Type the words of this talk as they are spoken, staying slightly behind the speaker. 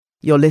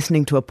You're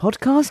listening to a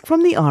podcast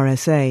from the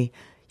RSA.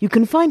 You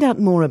can find out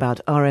more about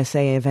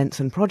RSA events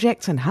and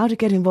projects and how to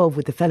get involved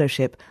with the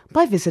fellowship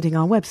by visiting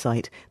our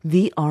website,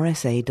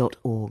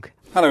 thersa.org.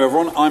 Hello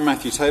everyone, I'm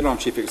Matthew Taylor, I'm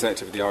Chief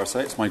Executive of the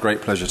RSA. It's my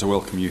great pleasure to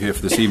welcome you here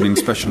for this evening's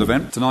special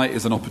event. Tonight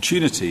is an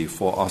opportunity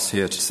for us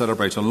here to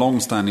celebrate a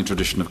long-standing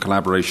tradition of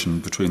collaboration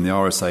between the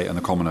RSA and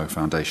the Commonwealth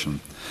Foundation,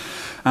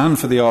 and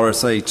for the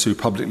RSA to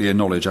publicly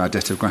acknowledge our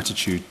debt of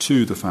gratitude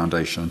to the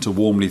Foundation and to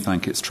warmly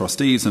thank its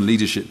trustees and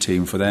leadership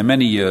team for their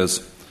many years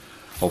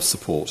of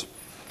support.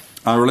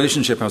 Our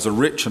relationship has a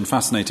rich and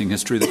fascinating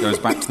history that goes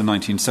back to the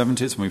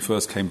 1970s when we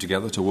first came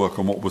together to work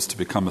on what was to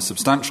become a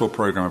substantial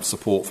programme of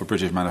support for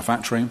British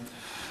manufacturing,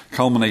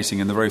 culminating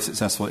in the very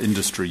successful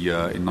industry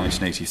year in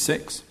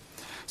 1986.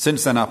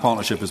 Since then, our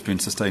partnership has been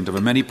sustained over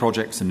many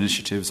projects and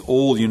initiatives,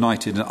 all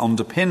united and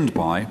underpinned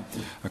by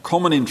a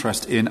common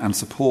interest in and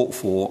support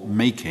for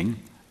making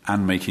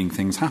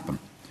things happen.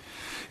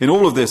 In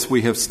all of this,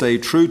 we have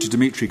stayed true to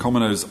Dimitri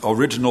Komenov's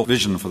original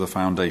vision for the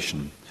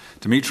Foundation.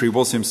 Dimitri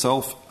was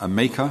himself a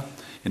maker,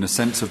 in a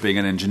sense of being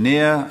an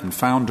engineer and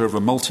founder of a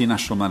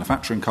multinational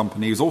manufacturing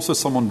company. He was also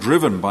someone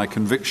driven by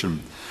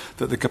conviction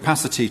that the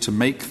capacity to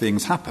make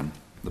things happen,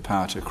 the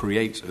power to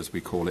create, as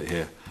we call it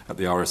here at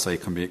the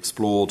RSA, can be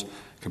explored,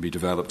 can be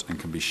developed and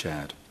can be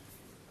shared.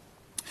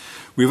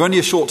 We have only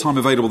a short time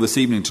available this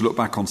evening to look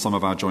back on some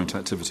of our joint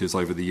activities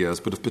over the years,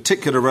 but of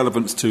particular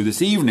relevance to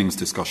this evening's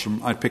discussion,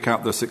 I'd pick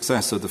out the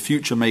success of the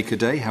Future Maker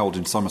Day held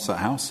in Somerset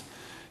House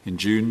in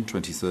June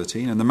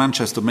 2013 and the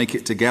Manchester Make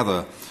It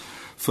Together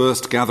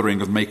first gathering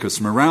of makers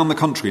from around the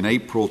country in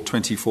April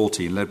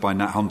 2014, led by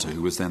Nat Hunter,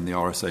 who was then the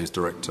RSA's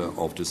Director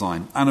of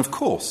Design. And of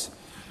course,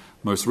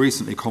 most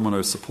recently,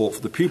 Commonwealth's support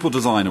for the Pupil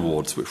Design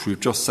Awards, which we've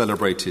just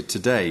celebrated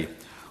today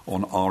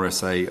on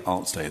RSA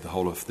Arts Day. The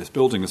whole of this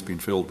building has been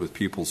filled with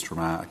pupils from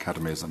our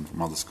academies and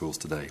from other schools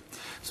today.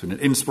 So an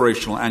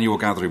inspirational annual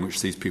gathering which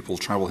sees people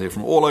travel here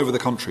from all over the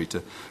country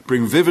to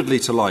bring vividly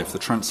to life the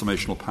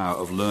transformational power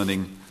of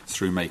learning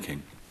through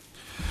making.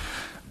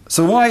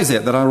 So why is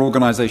it that our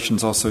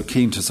organisations are so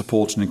keen to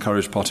support and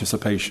encourage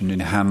participation in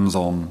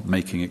hands-on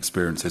making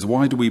experiences?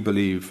 Why do we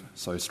believe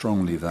so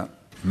strongly that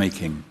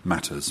making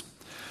matters?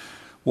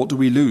 What do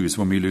we lose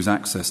when we lose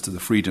access to the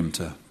freedom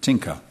to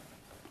tinker,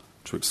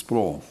 to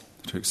explore,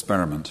 to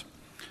experiment?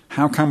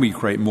 How can we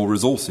create more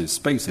resources,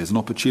 spaces and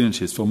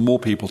opportunities for more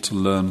people to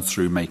learn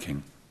through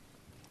making?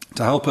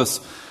 To help us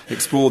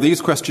explore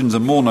these questions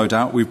and more, no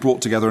doubt, we've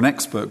brought together an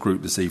expert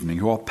group this evening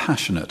who are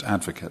passionate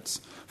advocates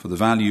for the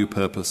value,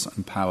 purpose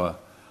and power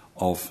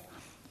of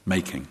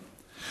making.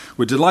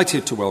 We're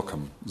delighted to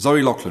welcome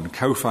Zoe Loughlin,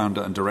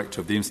 co-founder and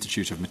director of the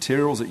Institute of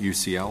Materials at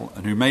UCL,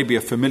 and who may be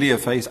a familiar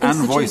face and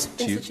voice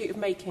to you. Institute of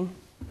Making.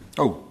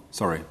 Oh,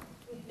 sorry.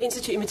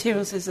 Institute of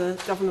Materials is a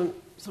government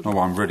sort of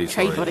I'm really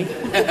trade sorry.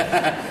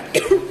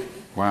 body.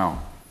 Wow.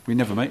 We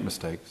never make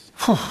mistakes.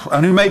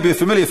 And who may be a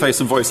familiar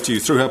face and voice to you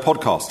through her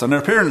podcast and her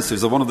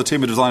appearances of one of the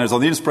team of designers on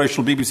the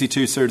inspirational BBC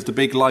Two series The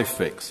Big Life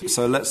Fix.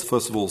 So let's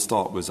first of all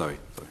start with Zoe.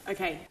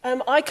 Okay.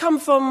 I come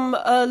from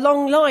a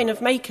long line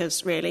of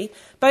makers, really.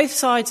 Both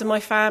sides of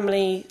my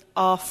family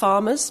are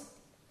farmers,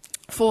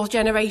 4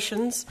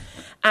 generations,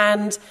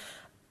 and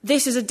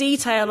this is a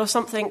detail of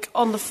something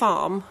on the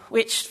farm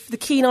which the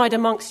keen-eyed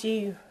amongst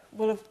you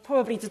will have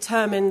probably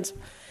determined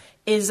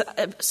is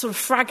a sort of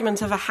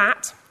fragment of a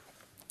hat.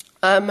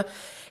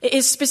 It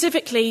is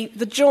specifically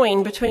the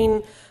join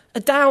between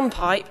a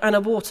downpipe and a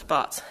water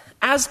butt,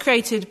 as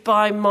created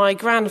by my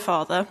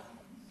grandfather,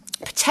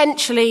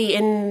 potentially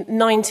in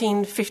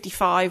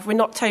 1955. We're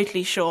not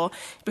totally sure,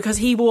 because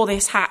he wore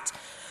this hat,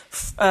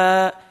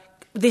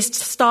 this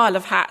style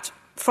of hat,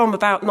 from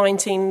about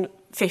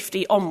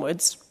 1950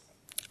 onwards,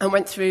 and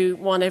went through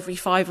one every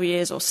 5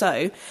 years or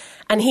so.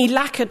 And he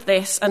lacquered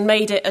this and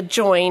made it a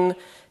join,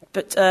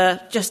 but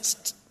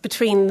just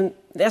between,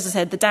 as I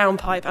said, the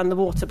downpipe and the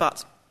water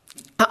butt.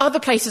 At other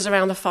places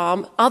around the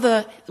farm,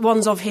 other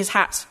ones of his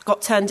hats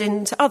got turned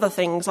into other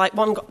things, like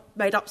one got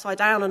made upside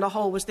down and the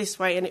hole was this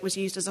way and it was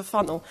used as a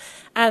funnel.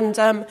 And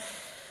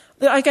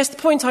I guess the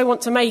point I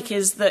want to make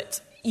is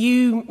that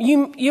you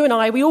and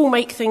I, we all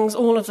make things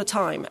all of the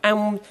time,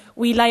 and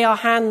we lay our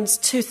hands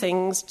to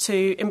things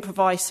to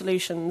improvise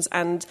solutions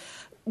and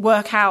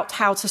work out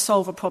how to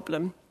solve a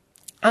problem.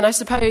 And I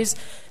suppose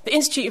the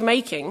Institute of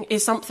Making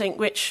is something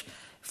which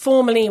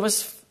formally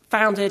was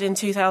founded in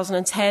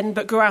 2010,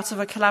 but grew out of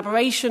a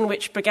collaboration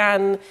which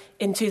began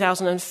in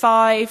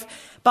 2005.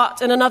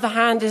 But on another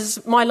hand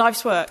is my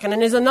life's work,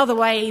 and is another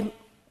way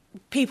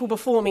people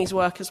before me's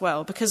work as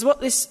well. Because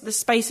what this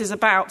space is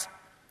about,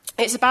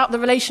 it's about the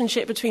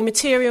relationship between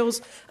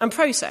materials and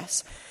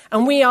process.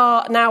 And we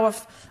are now,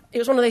 it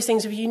was one of those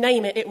things, if you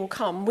name it, it will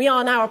come. We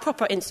are now a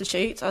proper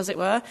institute, as it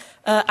were,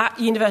 at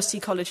University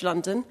College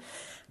London.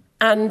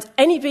 And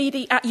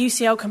anybody at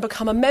UCL can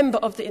become a member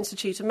of the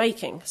Institute of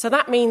Making. So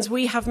that means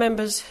we have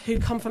members who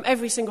come from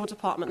every single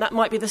department. That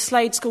might be the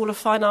Slade School of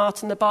Fine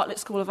Art and the Bartlett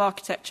School of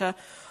Architecture,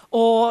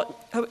 or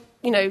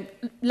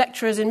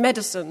lecturers in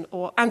medicine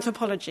or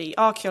anthropology,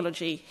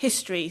 archaeology,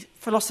 history,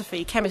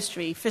 philosophy,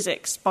 chemistry,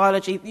 physics,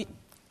 biology,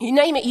 You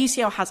name it,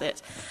 UCL has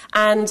it.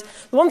 And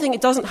the one thing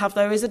it doesn't have,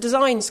 though, is a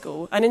design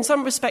school. And in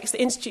some respects,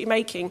 the Institute of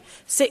Making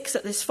sits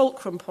at this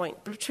fulcrum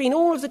point between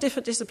all of the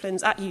different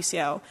disciplines at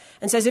UCL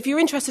and says, if you're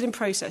interested in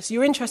process,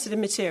 you're interested in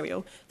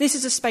material, this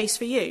is a space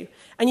for you.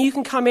 And you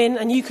can come in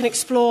and you can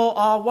explore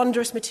our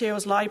wondrous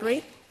materials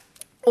library,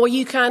 or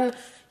you can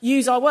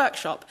use our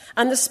workshop.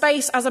 And the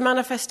space as a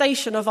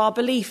manifestation of our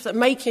belief that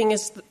making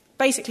is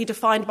basically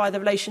defined by the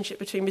relationship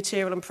between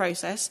material and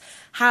process,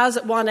 has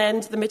at one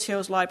end the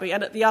materials library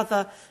and at the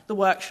other the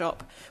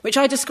workshop, which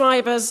I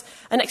describe as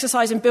an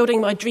exercise in building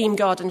my dream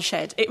garden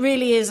shed. It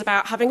really is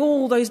about having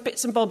all those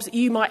bits and bobs that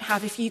you might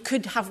have if you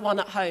could have one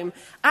at home,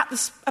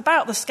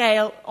 about the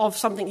scale of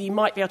something you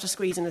might be able to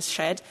squeeze in this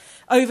shed.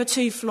 Over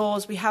 2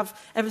 floors, we have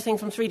everything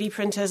from 3D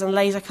printers and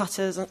laser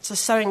cutters to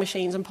sewing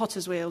machines and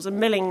potter's wheels and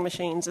milling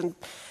machines and,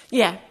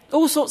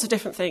 all sorts of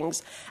different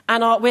things.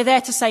 And we're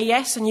there to say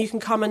yes, and you can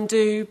come and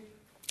do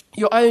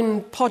your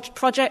own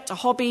project, a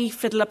hobby,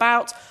 fiddle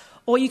about,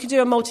 or you could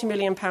do a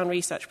multi-million-pound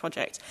research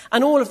project.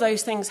 And all of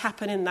those things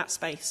happen in that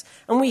space.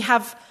 And we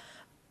have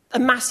a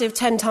massive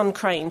 10-ton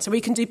crane, so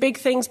we can do big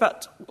things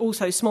but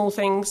also small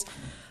things.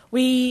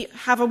 We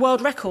have a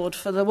world record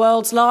for the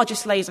world's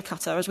largest laser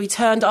cutter as we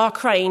turned our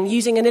crane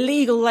using an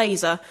illegal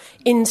laser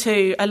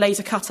into a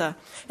laser cutter.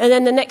 And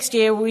then the next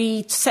year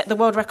we set the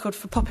world record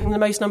for popping the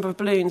most number of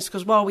balloons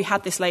because while we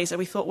had this laser,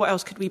 we thought, what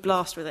else could we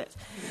blast with it?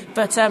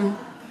 But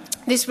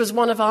this was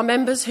one of our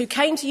members who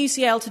came to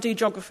UCL to do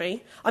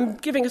geography. I'm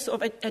giving a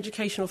sort of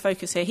educational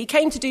focus here. He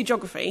came to do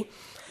geography,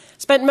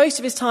 spent most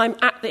of his time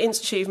at the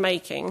Institute of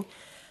Making,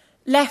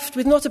 left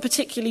with not a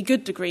particularly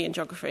good degree in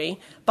geography,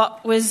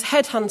 but was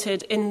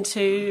headhunted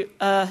into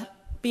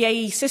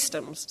BAE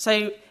Systems.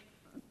 So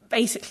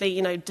basically,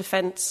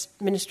 Defence,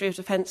 Ministry of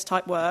Defence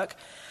type work.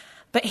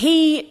 But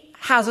he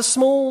has a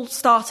small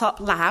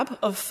start-up lab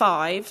of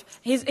 5.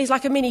 He's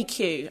like a mini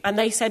Q. And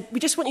they said, we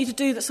just want you to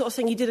do the sort of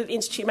thing you did at the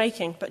Institute of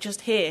Making, but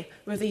just here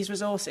with these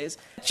resources.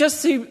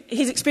 Just through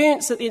his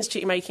experience at the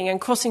Institute of Making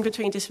and crossing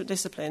between different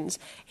disciplines,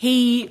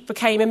 he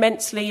became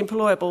immensely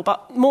employable.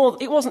 But more,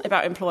 it wasn't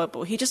about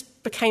employable. He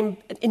just became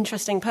an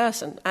interesting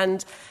person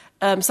and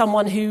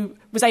someone who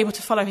was able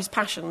to follow his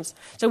passions.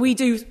 So we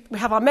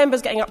have our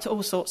members getting up to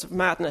all sorts of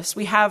madness.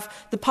 We have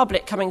the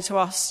public coming to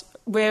us.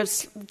 We're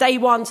day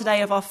 1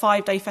 today of our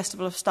 5-day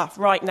festival of stuff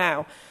right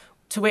now,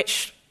 to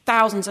which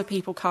thousands of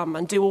people come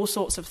and do all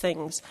sorts of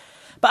things.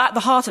 But at the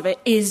heart of it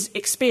is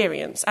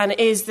experience, and it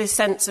is this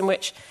sense in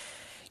which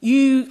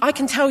I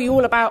can tell you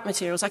all about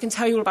materials, I can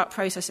tell you all about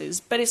processes,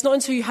 but it's not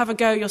until you have a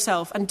go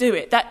yourself and do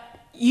it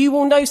that you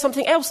will know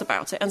something else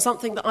about it, and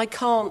something that I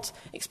can't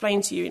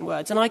explain to you in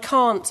words, and I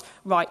can't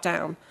write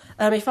down.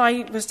 If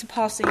I was to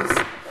pass these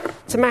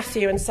to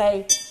Matthew and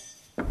say,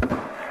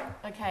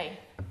 okay,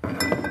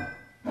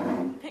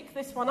 pick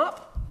this one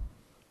up,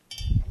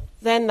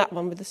 then that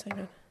one with the same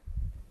one.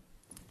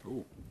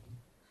 Ooh.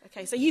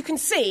 Okay, so you can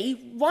see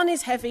one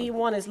is heavy,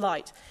 one is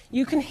light.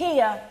 You can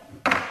hear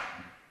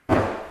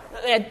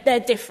that they're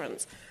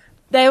different.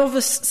 They're of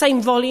the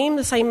same volume,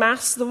 the same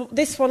mass.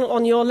 This one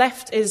on your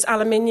left is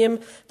aluminium.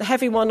 The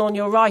heavy one on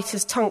your right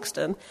is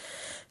tungsten.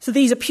 So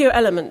these are pure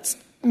elements,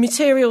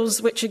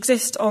 materials which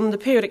exist on the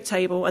periodic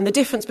table, and the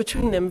difference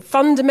between them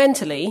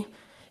fundamentally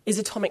is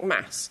atomic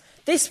mass.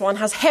 This one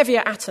has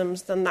heavier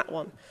atoms than that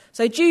one.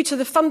 So due to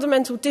the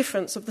fundamental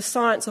difference of the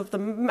science of the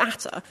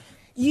matter,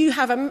 you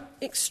have an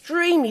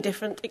extremely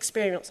different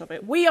experience of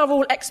it. We are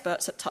all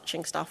experts at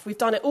touching stuff. We've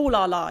done it all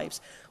our lives.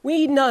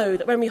 We know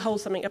that when we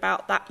hold something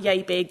about that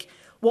yay big,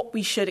 what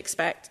we should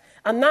expect.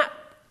 And that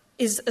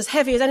is as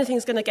heavy as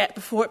anything's going to get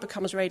before it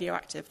becomes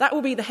radioactive. That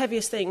will be the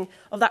heaviest thing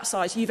of that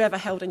size you've ever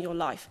held in your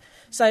life.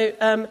 So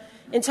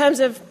in terms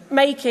of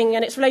making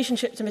and its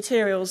relationship to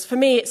materials, for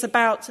me it's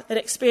about an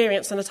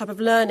experience and a type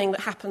of learning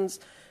that happens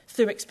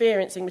through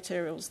experiencing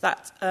materials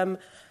that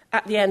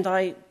at the end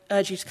I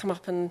urge you to come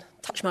up and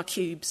touch my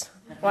cubes.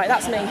 Right,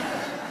 that's me.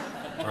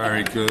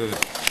 Very good.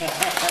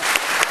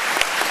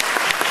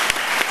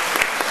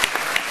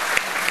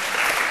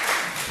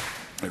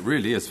 It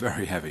really is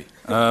very heavy.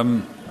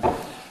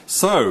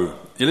 So,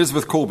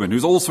 Elizabeth Corbin,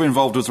 who's also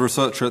involved as a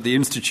researcher at the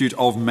Institute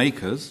of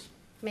Makers.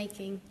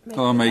 Making.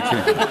 Oh, making.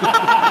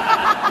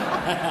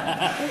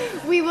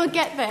 We will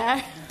get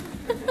there.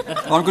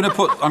 I'm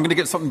going to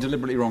get something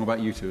deliberately wrong about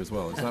you two as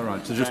well. Is that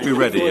right? So just be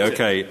ready.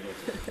 Okay.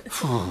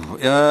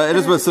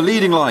 Elizabeth's the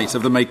leading light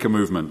of the Maker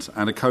movement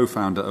and a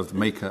co-founder of the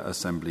Maker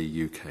Assembly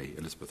UK.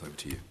 Elizabeth, over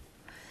to you.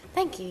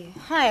 Thank you.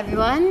 Hi,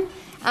 everyone.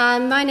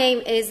 My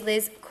name is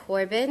Liz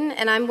Corbin,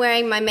 and I'm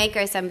wearing my Maker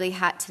Assembly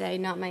hat today,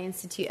 not my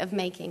Institute of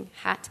Making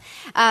hat.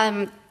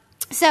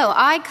 So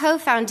I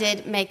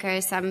co-founded Maker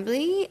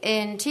Assembly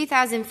in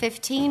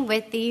 2015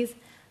 with these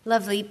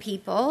lovely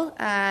people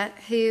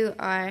who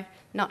are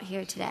not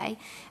here today.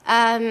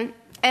 And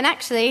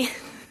actually,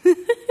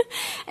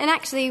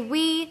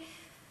 we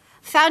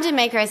founded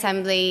Maker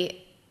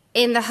Assembly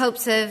in the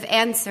hopes of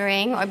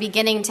answering or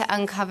beginning to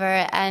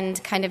uncover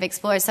and kind of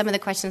explore some of the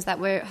questions that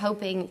we're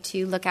hoping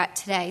to look at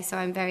today. So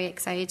I'm very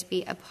excited to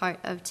be a part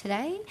of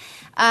today.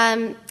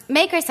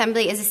 Maker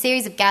Assembly is a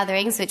series of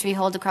gatherings which we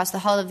hold across the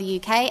whole of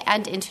the UK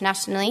and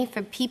internationally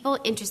for people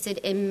interested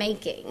in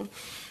making.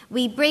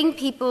 We bring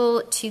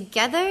people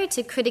together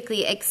to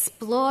critically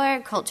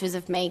explore cultures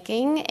of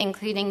making,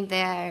 including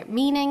their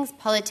meanings,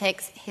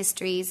 politics,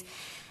 histories,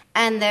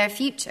 and their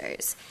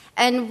futures.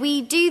 And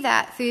we do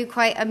that through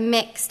quite a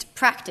mixed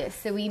practice.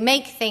 So we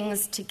make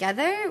things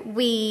together,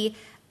 we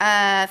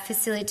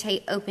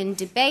facilitate open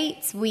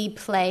debates, we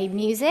play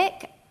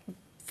music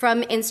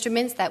from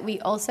instruments that we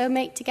also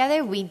make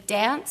together, we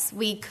dance,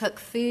 we cook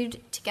food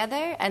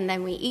together, and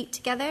then we eat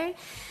together.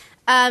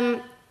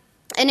 And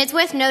it's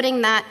worth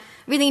noting that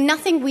really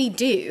nothing we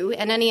do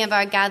in any of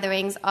our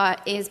gatherings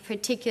is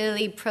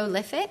particularly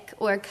prolific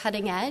or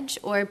cutting edge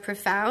or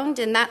profound,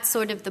 and that's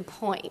sort of the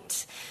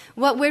point.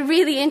 What we're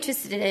really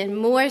interested in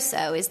more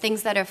so is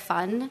things that are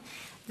fun,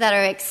 that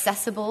are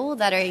accessible,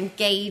 that are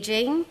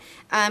engaging,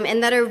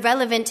 and that are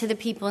relevant to the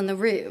people in the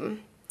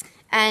room.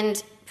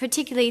 And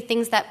particularly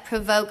things that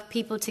provoke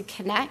people to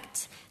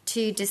connect,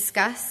 to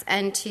discuss,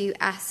 and to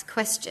ask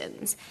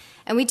questions.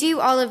 And we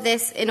do all of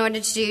this in order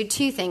to do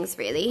two things,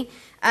 really.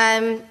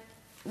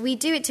 We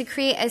do it to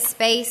create a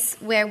space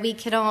where we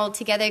can all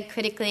together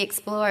critically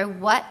explore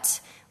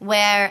what,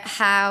 where,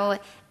 how,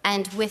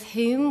 and with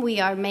whom we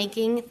are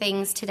making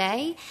things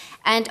today,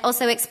 and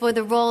also explore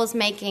the roles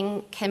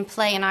making can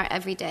play in our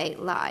everyday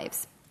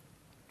lives.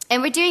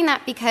 And we're doing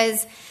that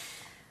because,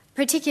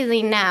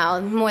 particularly now,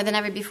 more than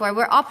ever before,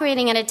 we're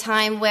operating at a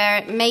time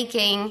where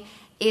making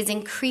is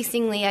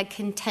increasingly a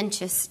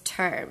contentious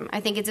term. I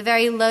think it's a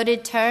very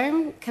loaded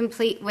term,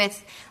 complete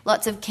with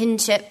lots of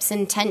kinships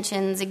and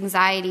tensions,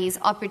 anxieties,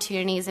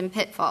 opportunities, and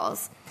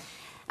pitfalls.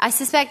 I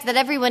suspect that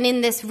everyone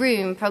in this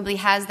room probably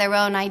has their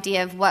own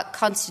idea of what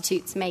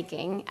constitutes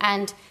making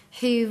and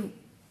who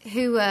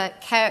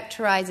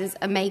characterizes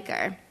a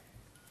maker.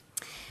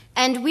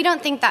 And we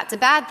don't think that's a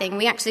bad thing.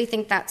 We actually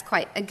think that's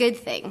quite a good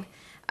thing.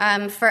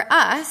 For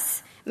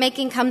us,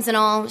 making comes in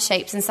all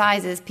shapes and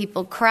sizes.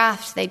 People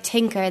craft, they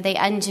tinker, they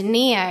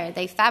engineer,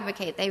 they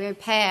fabricate, they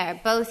repair,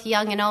 both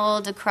young and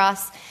old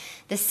across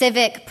the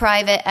civic,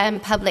 private,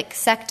 and public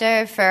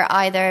sector for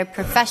either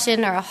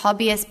profession or a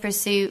hobbyist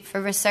pursuit, for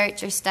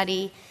research or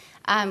study,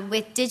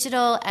 with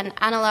digital and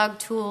analog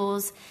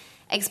tools,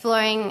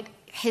 exploring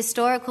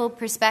historical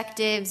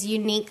perspectives,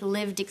 unique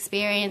lived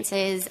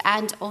experiences,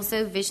 and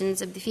also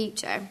visions of the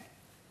future.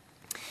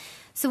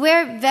 So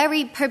we're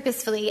very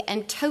purposefully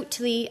and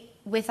totally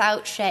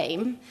without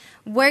shame,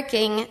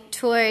 working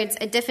towards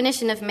a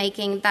definition of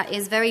making that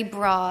is very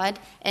broad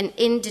and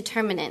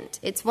indeterminate.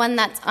 It's one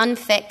that's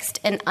unfixed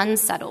and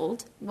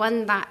unsettled,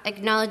 one that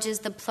acknowledges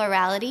the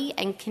plurality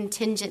and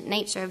contingent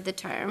nature of the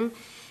term,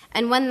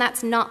 and one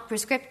that's not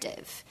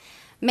prescriptive.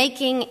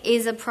 Making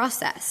is a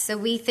process, so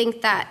we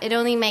think that it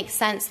only makes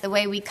sense the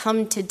way we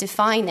come to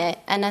define it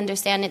and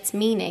understand its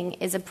meaning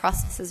is a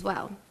process as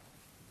well.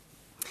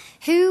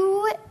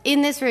 Who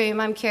in this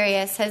room, I'm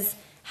curious,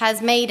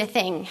 has made a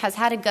thing, has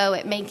had a go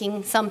at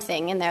making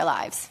something in their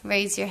lives?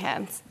 Raise your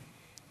hands.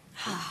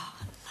 Oh,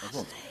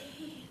 lovely.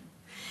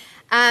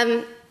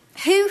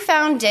 Who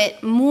found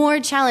it more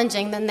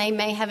challenging than they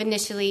may have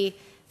initially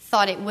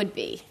thought it would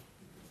be?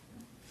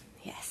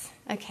 Yes.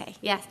 Okay,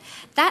 yes.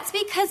 That's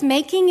because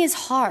making is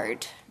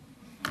hard.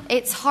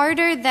 It's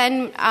harder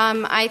than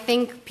I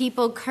think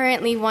people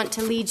currently want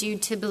to lead you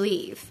to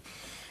believe.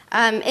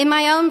 In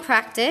my own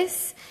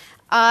practice,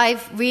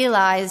 I've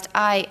realized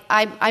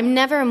I'm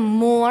never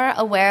more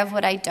aware of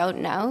what I don't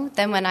know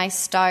than when I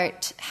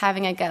start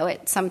having a go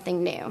at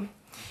something new.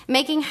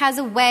 Making has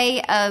a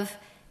way of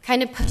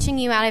kind of pushing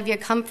you out of your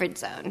comfort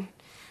zone,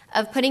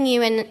 of putting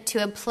you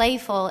into a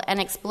playful and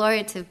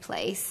explorative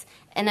place,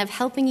 and of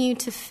helping you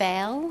to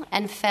fail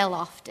and fail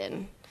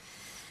often.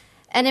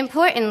 And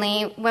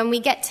importantly, when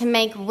we get to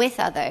make with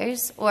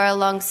others or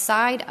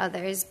alongside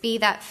others, be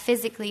that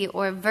physically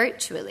or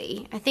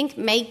virtually, I think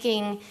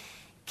making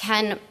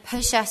can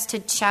push us to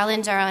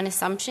challenge our own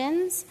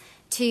assumptions,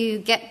 to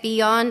get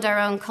beyond our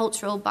own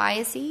cultural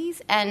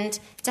biases, and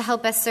to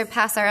help us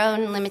surpass our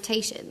own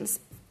limitations.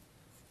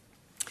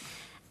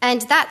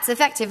 And that's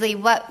effectively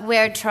what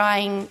we're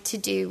trying to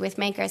do with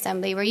Maker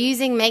Assembly. We're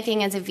using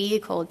making as a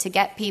vehicle to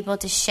get people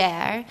to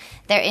share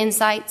their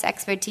insights,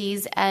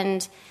 expertise,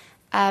 and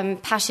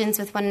passions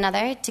with one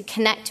another, to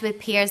connect with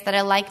peers that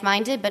are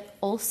like-minded, but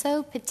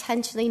also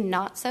potentially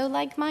not so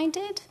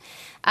like-minded,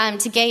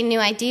 to gain new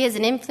ideas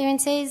and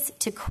influences,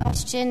 to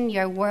question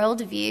your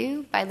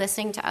worldview by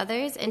listening to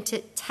others, and to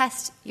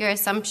test your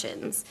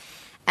assumptions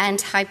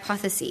and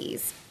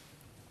hypotheses.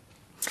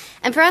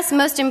 And for us,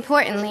 most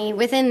importantly,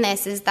 within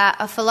this is that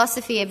a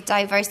philosophy of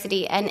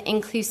diversity and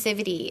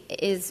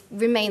inclusivity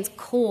remains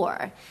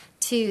core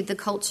to the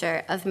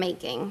culture of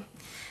making.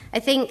 I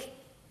think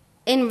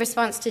in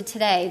response to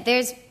today,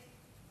 there's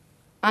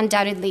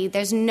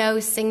no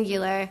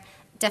singular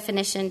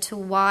definition to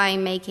why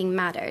making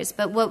matters.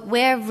 But what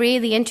we're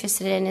really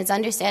interested in is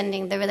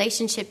understanding the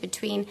relationship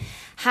between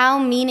how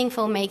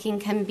meaningful making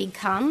can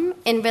become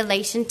in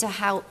relation to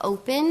how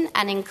open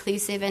and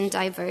inclusive and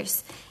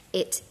diverse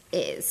it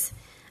is.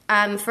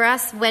 For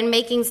us, when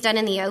making's done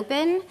in the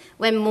open,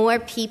 when more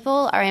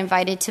people are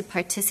invited to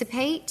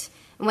participate,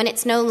 when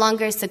it's no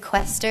longer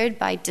sequestered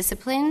by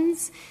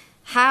disciplines,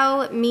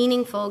 how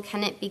meaningful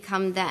can it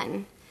become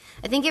then?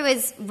 I think it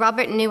was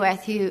Robert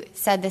Neuwirth who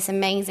said this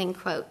amazing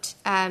quote,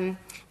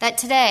 that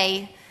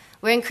today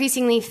we're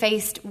increasingly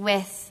faced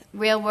with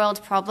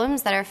real-world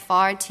problems that are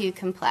far too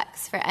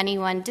complex for any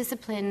one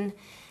discipline,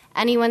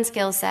 any one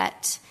skill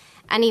set,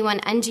 any one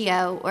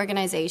NGO,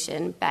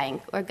 organization,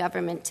 bank, or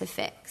government to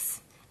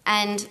fix.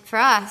 And for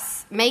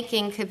us,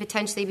 making could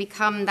potentially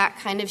become that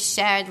kind of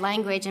shared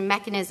language and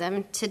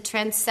mechanism to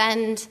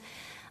transcend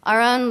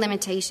our own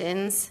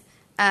limitations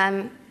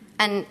and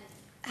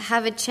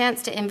have a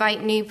chance to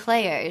invite new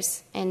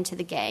players into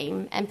the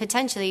game and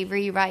potentially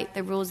rewrite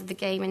the rules of the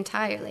game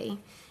entirely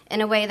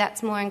in a way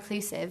that's more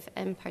inclusive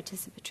and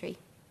participatory.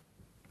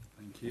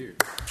 Thank you.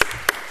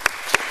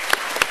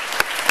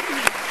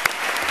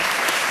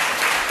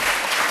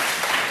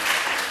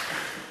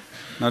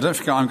 Now, don't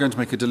forget, I'm going to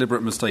make a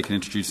deliberate mistake in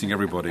introducing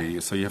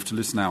everybody, so you have to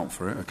listen out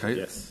for it, okay?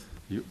 Yes.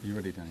 You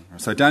ready, Danny?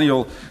 So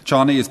Daniel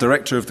Charney is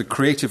Director of the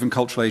Creative and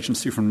Cultural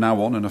Agency from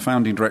now on and a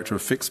founding director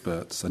of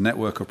Fixperts, a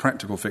network of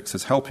practical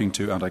fixers helping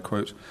to, and I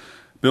quote,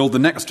 build the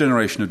next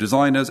generation of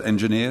designers,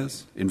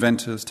 engineers,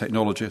 inventors,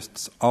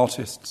 technologists,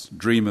 artists,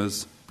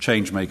 dreamers,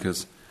 change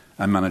makers,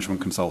 and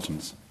management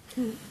consultants.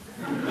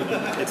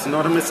 It's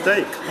not a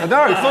mistake.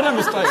 No, it's not a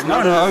mistake.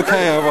 No,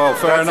 okay, well,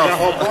 fair enough. That's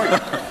the whole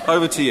point.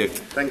 Over to you.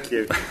 Thank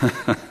you.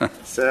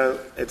 So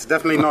it's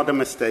definitely not a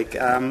mistake.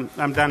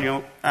 I'm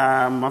Daniel.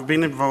 I've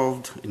been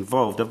involved.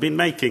 I've been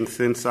making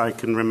since I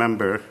can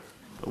remember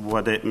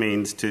what it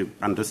means to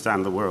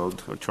understand the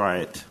world or try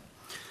it.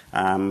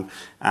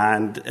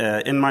 And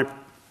in my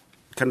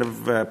kind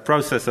of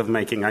process of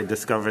making, I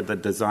discovered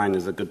that design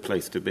is a good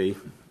place to be,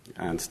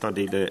 and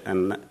studied it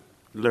and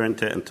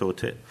learned it and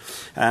taught it.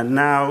 And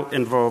now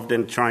involved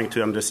in trying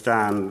to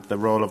understand the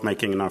role of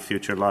making in our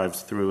future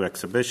lives through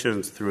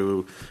exhibitions,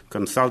 through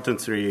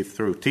consultancy,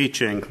 through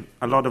teaching.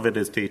 A lot of it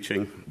is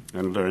teaching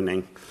and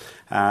learning.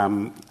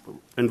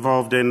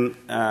 Involved in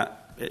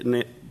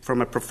it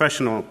from a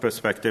professional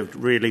perspective,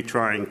 really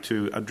trying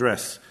to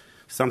address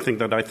something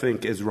that I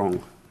think is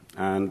wrong.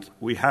 And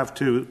we have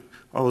to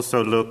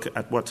also look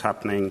at what's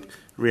happening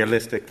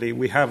realistically.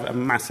 We have a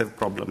massive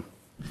problem.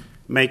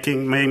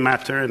 Making may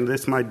matter, and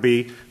this might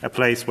be a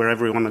place where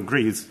everyone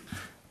agrees,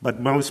 but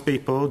most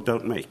people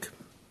don't make.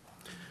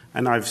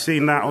 And I've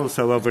seen that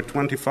also over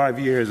 25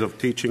 years of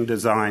teaching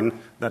design,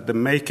 that the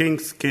making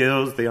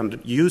skills, the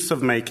use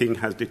of making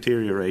has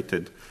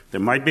deteriorated. There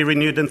might be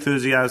renewed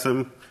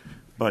enthusiasm,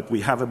 but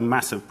we have a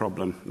massive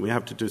problem. We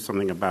have to do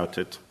something about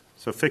it.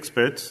 So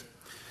Fixperts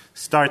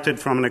started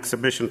from an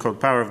exhibition called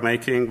Power of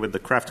Making with the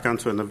Craft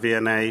Council and the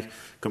V&A,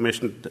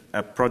 commissioned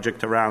a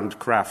project around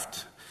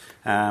craft.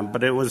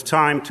 But it was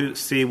time to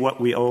see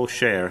what we all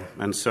share.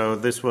 And so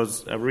this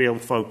was a real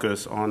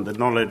focus on the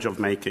knowledge of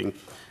making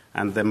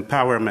and the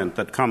empowerment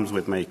that comes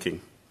with making.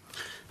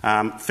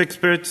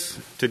 Fixperts,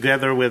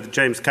 together with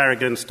James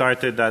Carrigan,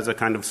 started as a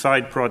kind of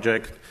side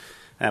project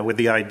with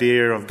the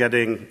idea of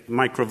getting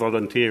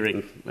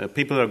micro-volunteering.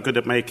 People who are good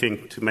at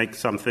making to make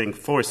something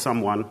for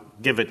someone,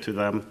 give it to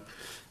them,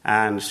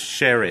 and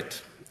share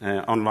it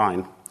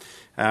online.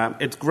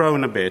 It's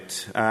grown a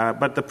bit,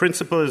 but the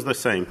principle is the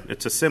same.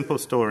 It's a simple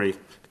story.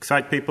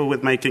 Excite people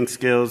with making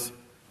skills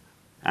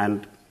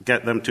and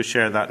get them to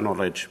share that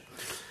knowledge.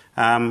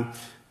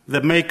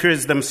 The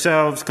makers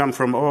themselves come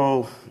from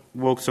all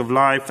walks of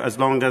life. As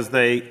long as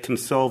they can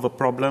solve a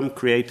problem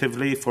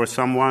creatively for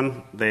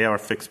someone, they are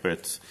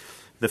Fixperts.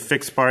 The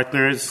Fix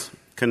partners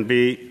can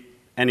be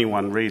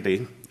anyone,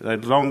 really.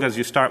 As long as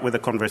you start with a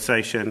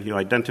conversation, you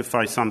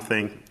identify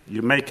something,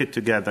 you make it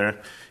together,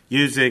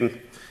 using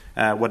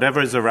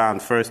whatever is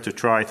around first to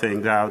try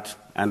things out,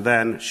 and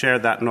then share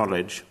that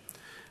knowledge.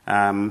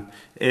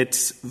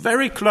 It's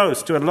very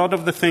close to a lot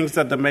of the things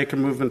that the maker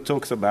movement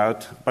talks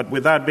about, but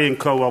without being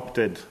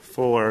co-opted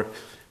for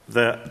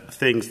the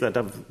things that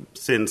have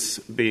since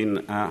been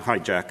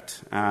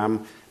hijacked.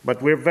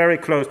 But we're very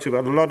close to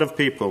a lot of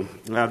people.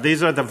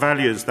 These are the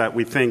values that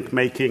we think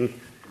making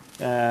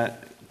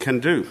can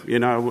do,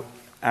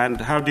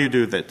 and how do you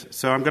do that?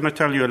 So I'm going to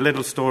tell you a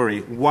little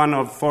story, one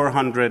of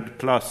 400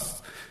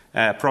 plus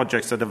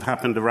projects that have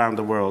happened around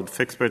the world.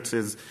 Fixperts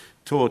is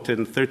taught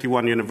in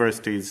 31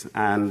 universities,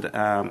 and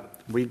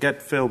we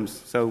get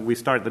films. So we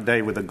start the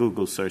day with a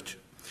Google search,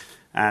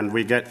 and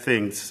we get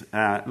things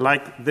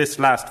like this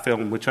last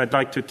film, which I'd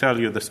like to tell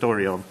you the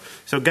story of.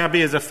 So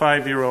Gabby is a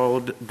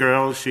 5-year-old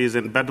girl. She's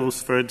in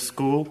Bedlesford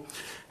School.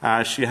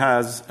 She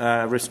has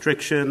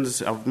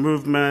restrictions of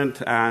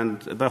movement, and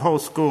the whole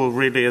school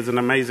really is an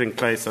amazing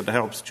place that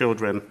helps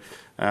children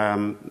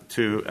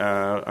to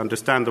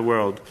understand the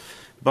world.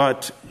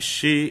 But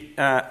she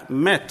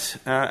met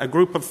a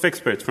group of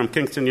Fixperts from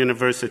Kingston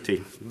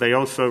University. They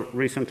also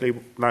recently,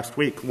 last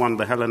week, won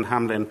the Helen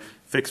Hamlin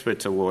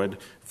Fixperts Award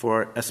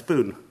for a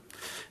spoon.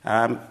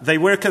 They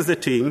work as a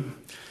team,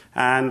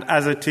 and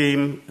as a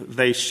team,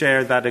 they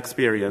share that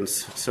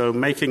experience. So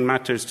making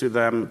matters to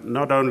them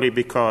not only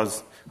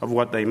because of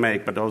what they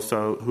make, but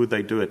also who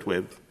they do it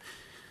with.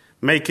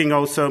 Making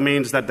also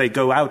means that they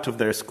go out of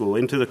their school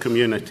into the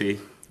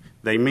community.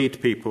 They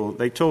meet people,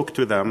 they talk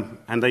to them,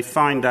 and they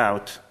find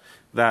out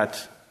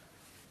that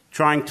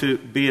trying to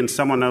be in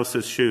someone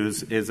else's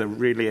shoes is a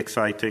really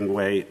exciting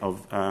way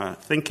of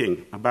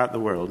thinking about the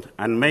world,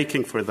 and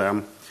making for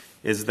them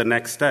is the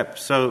next step.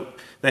 So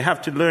they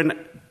have to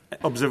learn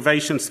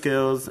observation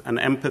skills and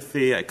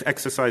empathy,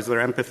 exercise their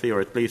empathy,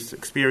 or at least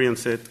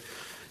experience it.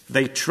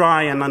 They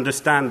try and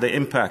understand the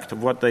impact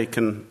of what they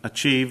can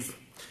achieve.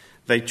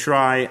 They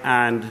try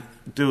and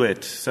do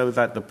it so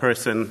that the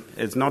person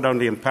is not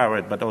only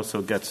empowered but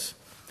also gets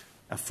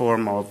a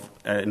form of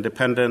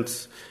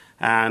independence.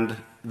 And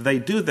they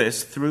do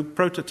this through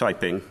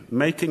prototyping,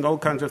 making all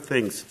kinds of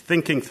things,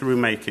 thinking through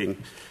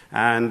making,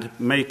 and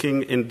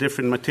making in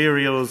different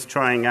materials,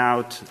 trying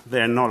out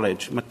their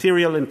knowledge.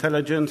 Material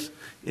intelligence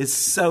is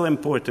so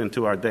important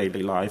to our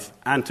daily life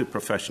and to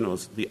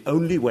professionals. The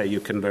only way you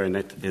can learn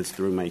it is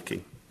through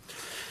making.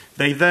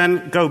 They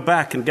then go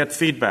back and get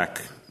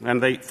feedback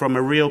from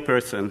a real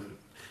person.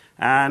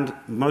 And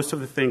most of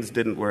the things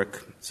didn't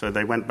work. So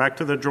they went back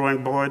to the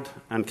drawing board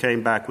and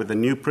came back with a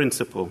new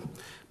principle.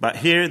 But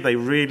here they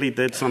really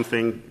did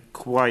something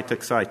quite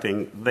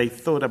exciting. They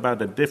thought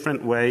about a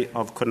different way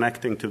of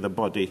connecting to the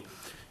body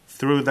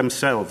through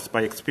themselves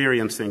by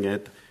experiencing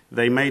it.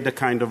 They made a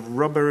kind of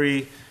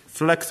rubbery,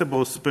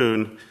 flexible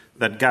spoon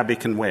that Gabby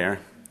can wear.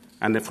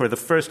 And for the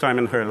first time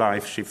in her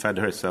life, she fed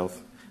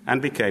herself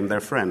and became their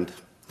friend.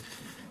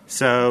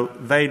 So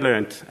they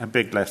learned a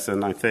big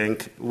lesson, I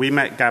think. We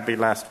met Gabby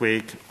last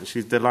week.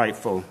 She's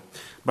delightful.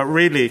 But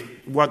really,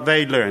 what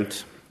they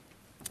learned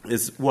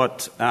is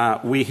what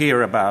we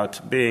hear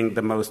about being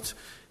the most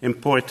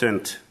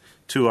important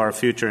to our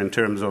future in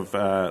terms of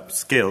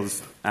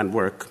skills and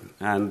work.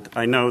 And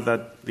I know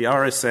that the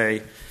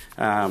RSA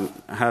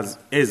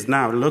is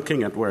now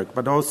looking at work,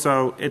 but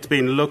also it's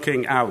been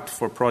looking out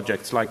for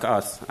projects like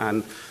us.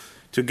 And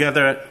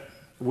together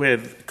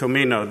with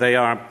Comino, they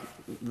are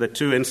the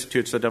two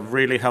institutes that have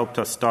really helped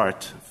us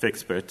start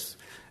Fixperts.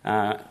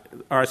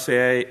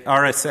 RSA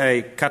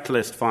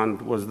Catalyst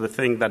Fund was the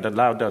thing that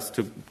allowed us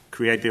to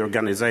create the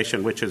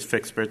organization, which is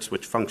Fixperts,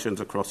 which functions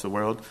across the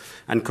world.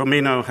 And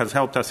Comino has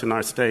helped us in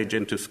our stage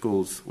into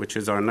schools, which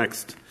is our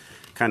next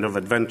kind of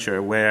adventure,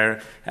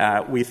 where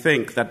we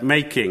think that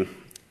making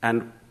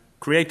and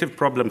creative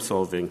problem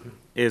solving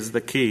is the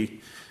key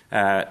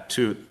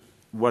to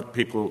what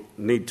people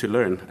need to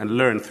learn, and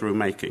learn through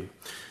making.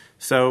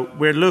 So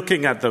we're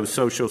looking at those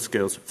social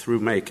skills through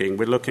making.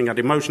 We're looking at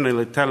emotional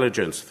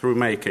intelligence through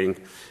making.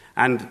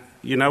 And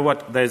you know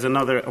what? There's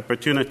another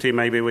opportunity.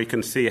 Maybe we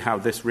can see how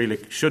this really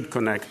should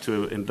connect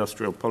to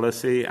industrial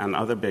policy and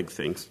other big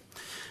things.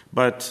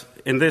 But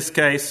in this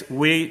case,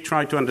 we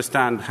try to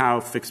understand how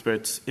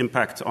Fixperts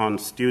impact on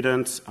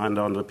students and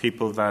on the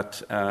people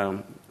that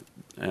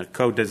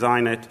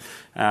co-design it.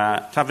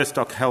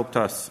 Tavistock helped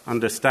us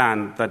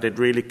understand that it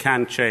really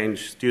can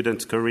change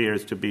students'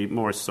 careers to be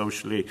more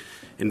socially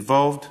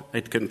involved.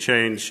 It can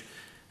change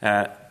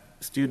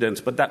students,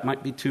 but that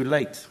might be too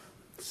late.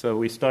 So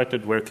we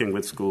started working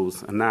with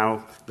schools, and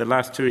now the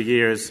last 2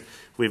 years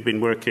we've been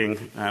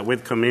working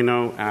with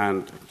Comino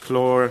and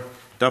CLOR,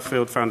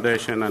 Duffield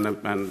Foundation and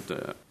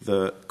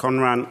the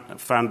Conran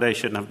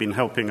Foundation have been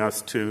helping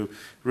us to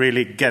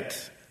really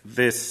get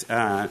this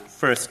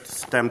first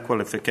STEM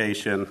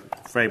qualification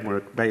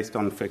framework based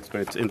on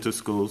Fixperts into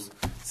schools,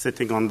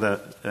 sitting on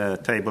the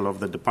table of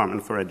the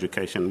Department for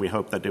Education. We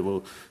hope that it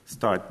will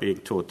start being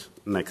taught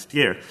next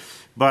year.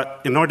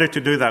 But in order to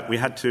do that, we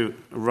had to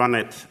run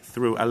it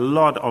through a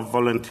lot of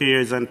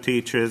volunteers and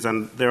teachers,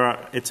 and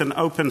it's an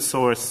open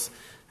source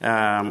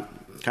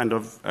kind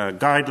of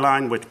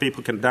guideline which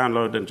people can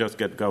download and just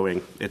get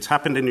going. It's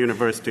happened in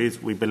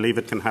universities. We believe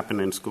it can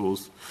happen in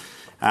schools.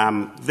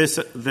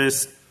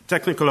 This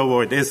technical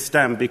award is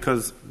STEM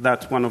because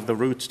that's one of the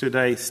roots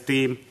today: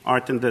 STEAM,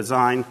 art and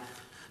design,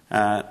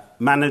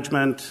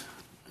 management,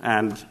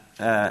 and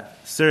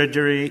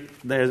surgery.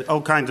 There's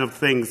all kinds of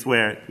things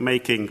where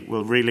making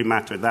will really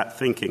matter, that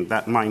thinking,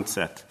 that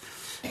mindset.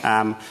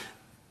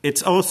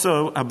 It's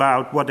also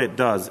about what it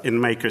does in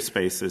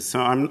makerspaces.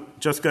 So I'm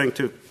just going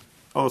to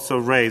also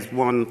raise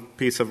one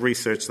piece of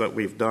research that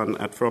we've done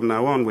at From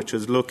Now On, which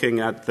is looking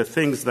at the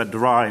things that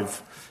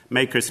drive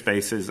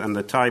makerspaces and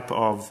the type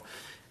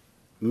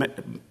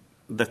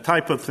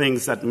of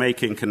things that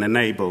making can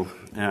enable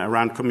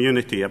around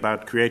community,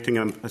 about creating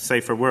a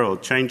safer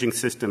world, changing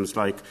systems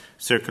like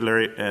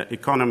circular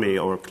economy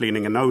or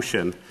cleaning an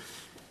ocean,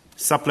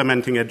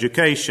 supplementing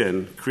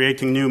education,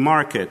 creating new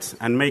markets,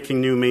 and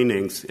making new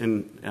meanings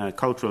in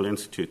cultural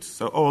institutes.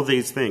 So all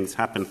these things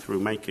happen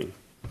through making.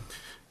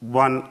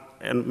 One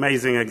an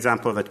amazing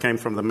example that came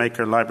from the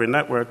Maker Library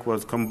Network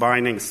was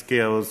combining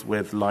skills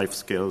with life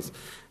skills,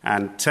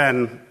 and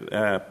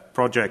 10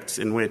 projects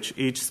in which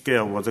each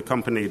skill was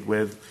accompanied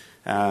with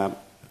an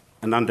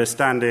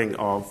understanding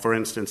of, for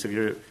instance, if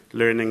you're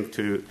learning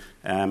to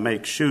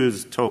make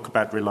shoes, talk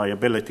about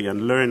reliability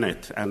and learn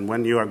it. And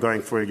when you are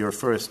going for your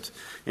first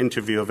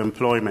interview of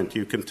employment,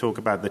 you can talk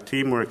about the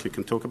teamwork, you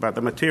can talk about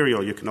the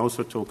material, you can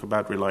also talk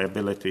about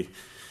reliability.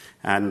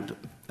 And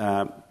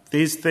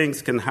these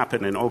things can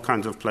happen in all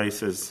kinds of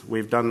places.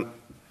 We've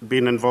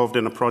been involved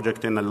in a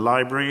project in a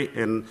library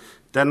in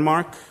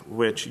Denmark,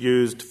 which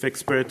used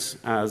Fixperts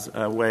as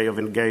a way of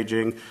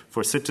engaging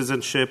for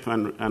citizenship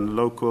and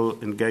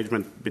local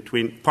engagement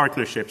between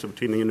partnerships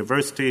between the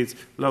universities,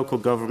 local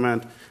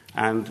government,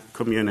 and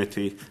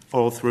community,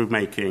 all through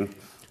making.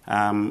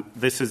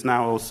 This is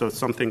now also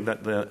something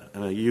that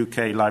the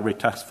UK library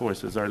task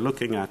forces are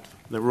looking at.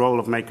 The role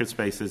of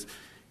makerspaces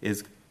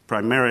is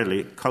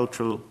primarily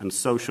cultural and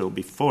social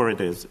before it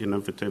is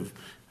innovative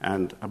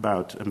and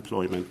about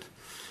employment.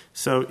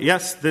 So,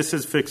 yes, this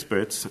is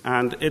Fixperts,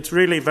 and it's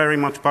really very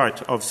much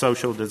part of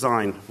social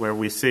design, where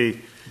we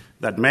see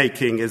that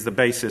making is the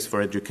basis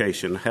for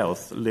education,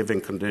 health,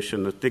 living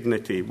conditions,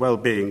 dignity,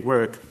 well-being,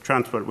 work,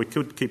 transport. We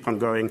could keep on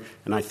going,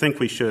 and I think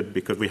we should,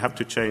 because we have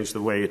to change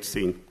the way it's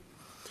seen.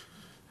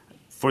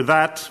 For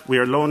that, we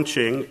are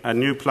launching a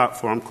new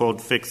platform called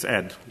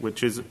FixEd,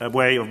 which is a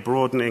way of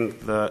broadening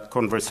the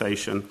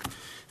conversation.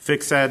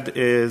 FixEd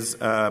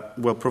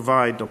will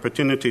provide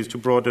opportunities to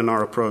broaden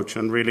our approach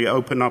and really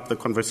open up the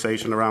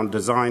conversation around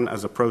design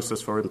as a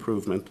process for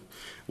improvement,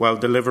 while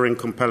delivering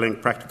compelling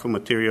practical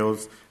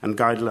materials and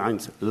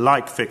guidelines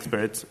like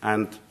Fixperts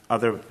and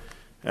other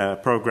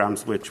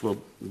programs which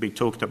will be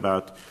talked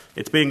about.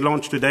 It's being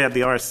launched today at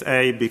the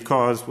RSA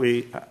because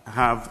we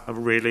have a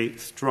really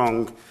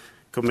strong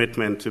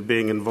commitment to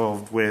being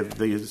involved with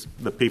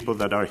the people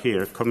that are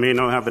here.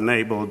 Comino have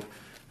enabled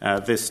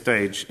this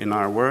stage in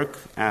our work,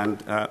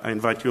 and I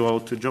invite you all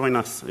to join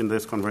us in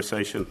this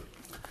conversation,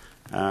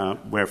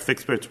 where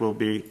Fixperts will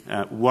be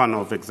one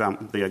of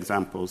the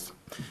examples.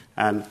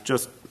 And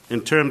just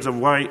in terms of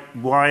why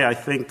I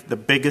think the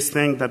biggest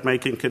thing that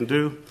making can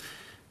do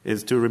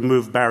is to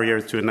remove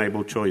barriers to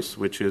enable choice,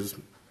 which is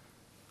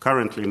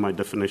currently my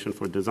definition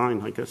for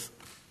design, I guess.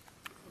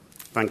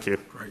 Thank you.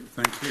 Great,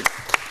 thank you.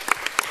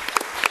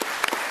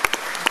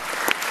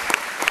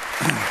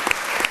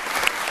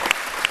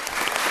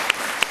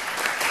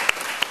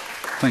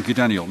 Thank you,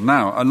 Daniel.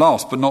 Now,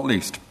 last but not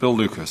least, Bill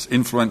Lucas,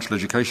 influential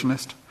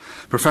educationalist,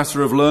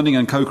 Professor of Learning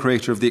and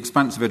co-creator of the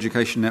Expansive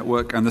Education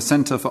Network and the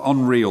Centre for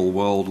Unreal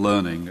World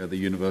Learning at the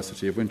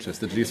University of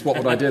Winchester. Did you spot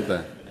what I did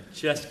there?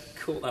 Just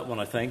caught that one,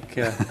 I think.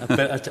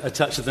 A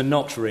touch of the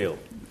not real.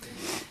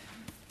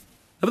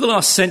 Over the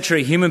last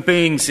century, human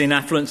beings in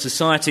affluent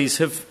societies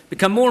have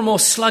become more and more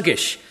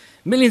sluggish.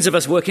 Millions of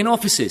us work in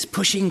offices,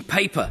 pushing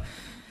paper,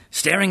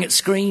 staring at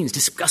screens,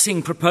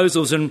 discussing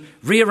proposals and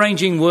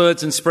rearranging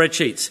words and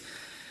spreadsheets.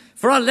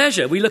 For our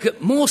leisure, we look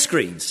at more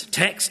screens,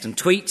 text and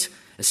tweet,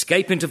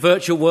 escape into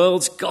virtual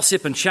worlds,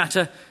 gossip and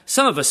chatter.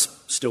 Some of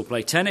us still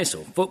play tennis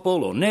or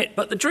football or knit,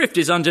 but the drift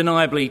is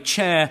undeniably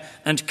chair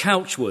and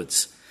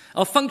couchwards.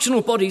 Our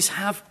functional bodies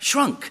have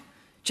shrunk.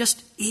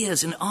 Just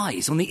ears and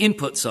eyes on the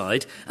input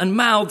side and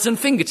mouths and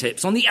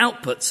fingertips on the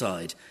output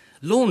side.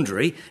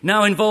 Laundry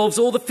now involves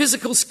all the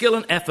physical skill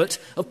and effort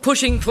of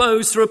pushing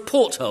clothes through a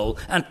porthole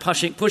and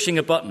pushing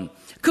a button.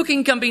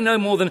 Cooking can be no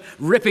more than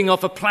ripping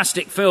off a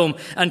plastic film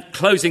and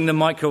closing the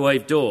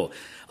microwave door.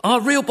 Our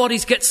real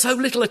bodies get so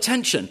little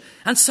attention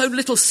and so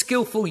little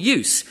skillful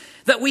use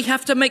that we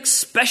have to make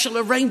special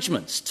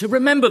arrangements to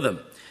remember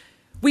them.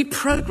 We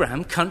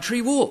program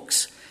country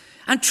walks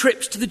and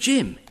trips to the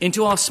gym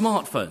into our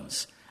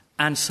smartphones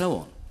and so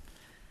on.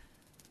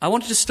 I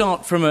wanted to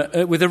start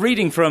with a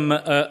reading from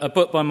a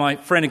book by my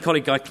friend and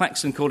colleague Guy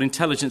Claxton called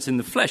Intelligence in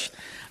the Flesh,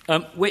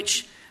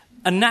 which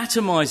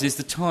anatomizes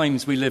the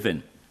times we live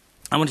in.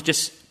 I want to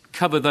just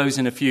cover those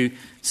in a few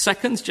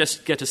seconds,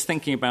 just get us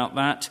thinking about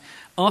that.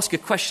 Ask a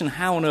question,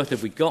 how on earth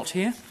have we got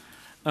here?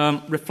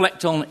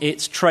 Reflect on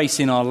its trace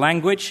in our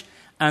language,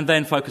 and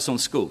then focus on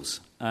schools,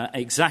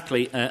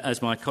 exactly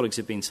as my colleagues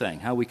have been saying,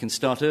 how we can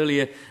start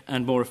earlier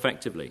and more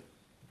effectively.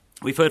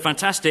 We've heard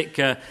fantastic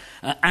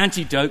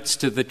antidotes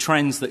to the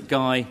trends that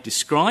Guy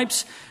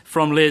describes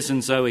from Liz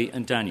and Zoe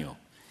and Daniel.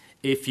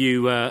 If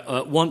you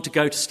want to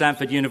go to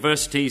Stanford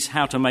University's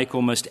How to Make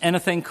Almost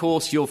Anything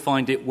course, you'll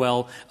find it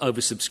well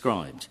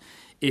oversubscribed.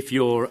 If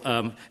you're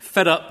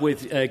fed up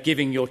with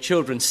giving your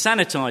children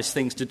sanitised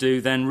things to do,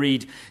 then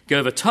read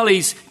Gerver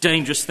Tully's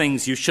Dangerous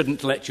Things You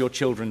Shouldn't Let Your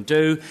Children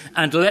Do,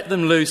 and let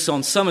them loose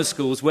on summer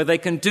schools where they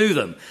can do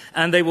them,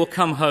 and they will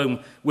come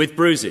home with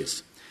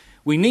bruises.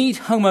 We need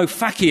Homo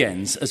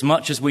faciens as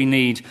much as we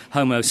need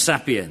Homo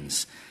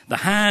sapiens. The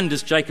hand,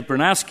 as Jacob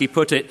Bronowski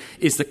put it,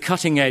 is the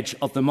cutting edge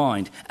of the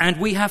mind. And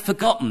we have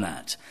forgotten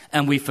that,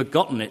 and we've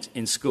forgotten it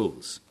in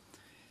schools.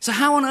 So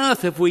how on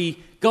earth have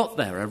we got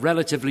there, a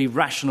relatively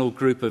rational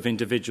group of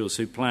individuals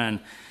who plan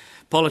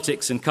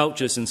politics and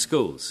cultures in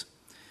schools?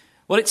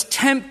 Well, it's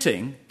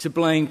tempting to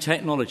blame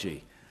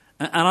technology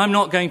And I'm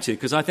not going to,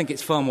 because I think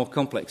it's far more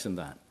complex than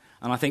that.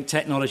 And I think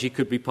technology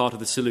could be part of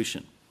the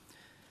solution.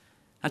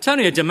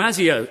 Antonio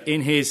Damasio,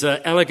 in his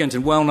elegant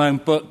and well-known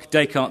book,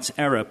 Descartes'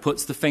 Error,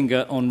 puts the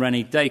finger on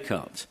René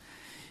Descartes.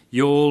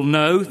 You'll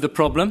know the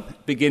problem,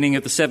 beginning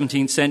of the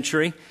 17th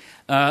century,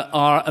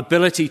 our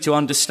ability to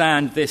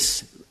understand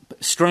this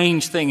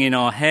strange thing in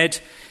our head,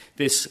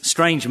 this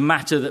strange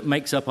matter that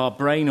makes up our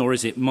brain, or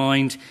is it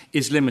mind,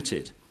 is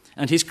limited.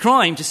 And his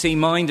crime to see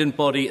mind and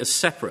body as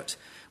separate,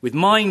 with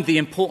mind the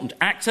important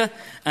actor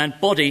and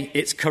body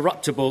its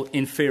corruptible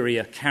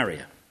inferior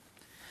carrier.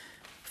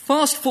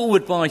 Fast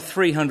forward by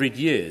 300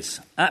 years,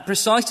 at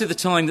precisely the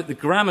time that the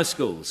grammar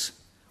schools,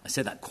 I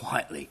say that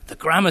quietly, the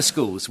grammar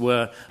schools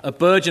were a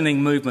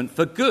burgeoning movement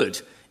for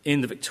good in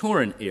the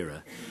Victorian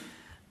era.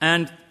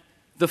 And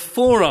the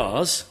 4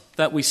 R's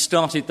that we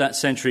started that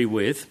century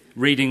with,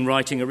 reading,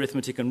 writing,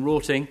 arithmetic and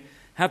rorting,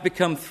 have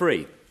become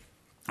 3.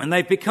 And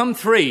they've become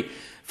 3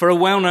 for a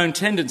well-known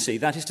tendency,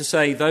 that is to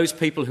say, those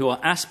people who are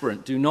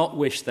aspirant do not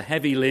wish the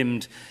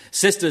heavy-limbed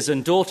sisters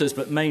and daughters,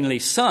 but mainly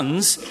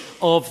sons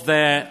of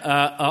the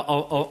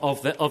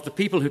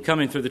people who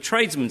come in through the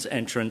tradesman's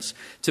entrance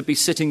to be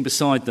sitting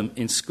beside them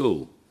in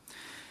school.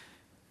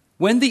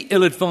 When the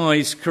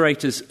ill-advised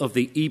creators of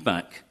the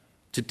EBAC,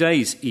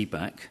 today's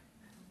EBAC,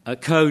 a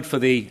code for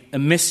the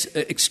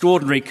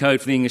extraordinary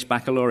code for the English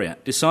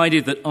Baccalaureate,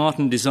 decided that art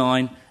and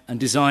design and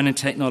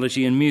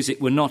technology and music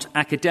were not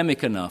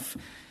academic enough,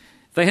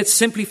 they had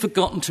simply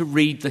forgotten to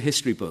read the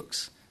history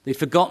books. They'd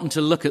forgotten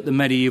to look at the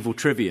medieval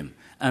trivium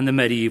and the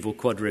medieval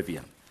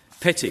quadrivium.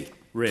 Pity,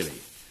 really.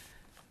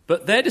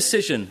 But their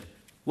decision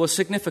was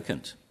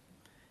significant.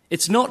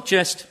 It's not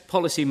just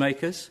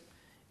policymakers,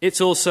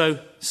 it's also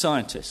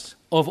scientists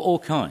of all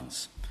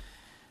kinds.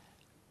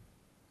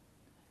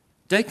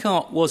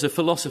 Descartes was a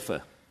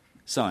philosopher,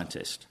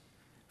 scientist.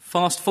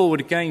 Fast forward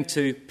again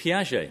to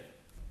Piaget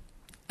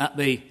at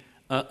the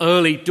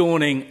early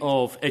dawning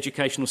of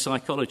educational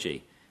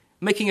psychology,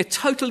 making a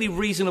totally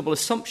reasonable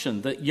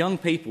assumption that young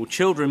people,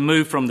 children,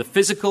 move from the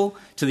physical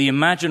to the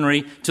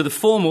imaginary to the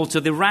formal to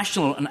the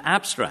rational and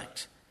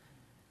abstract.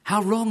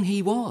 How wrong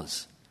he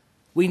was.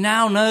 We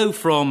now know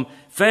from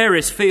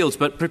various fields,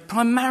 but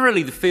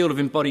primarily the field of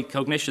embodied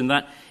cognition,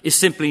 that is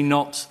simply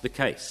not the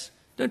case.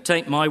 Don't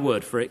take my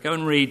word for it. Go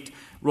and read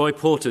Roy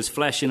Porter's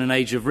Flesh in an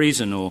Age of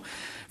Reason, or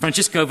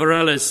Francisco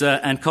Varela's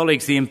and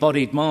colleagues' The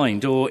Embodied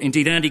Mind, or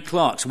indeed Andy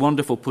Clark's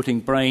wonderful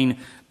Putting Brain,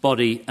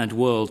 Body and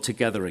World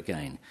Together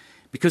Again.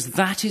 Because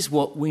that is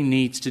what we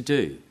need to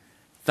do.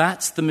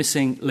 That's the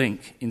missing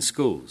link in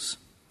schools.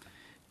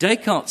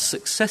 Descartes'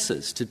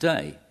 successors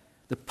today,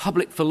 the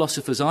public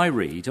philosophers I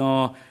read,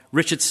 are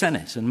Richard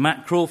Sennett and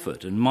Matt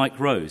Crawford and Mike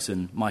Rose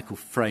and Michael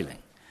Frayling.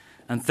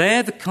 And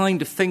they're the kind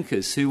of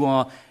thinkers who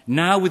are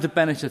now, with the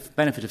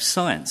benefit of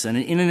science, and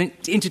in an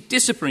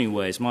interdisciplinary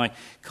way, as my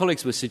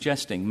colleagues were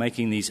suggesting,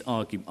 making these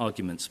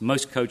arguments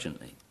most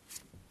cogently.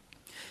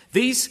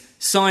 These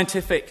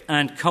scientific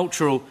and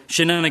cultural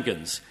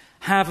shenanigans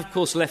have, of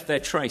course, left their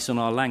trace on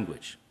our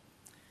language.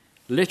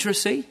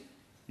 Literacy,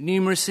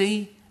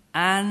 numeracy,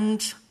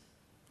 and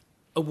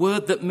a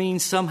word that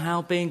means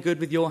somehow being good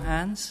with your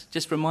hands.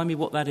 Just remind me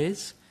what that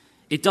is.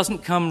 It doesn't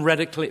come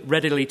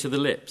readily to the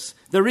lips.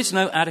 There is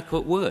no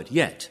adequate word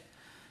yet.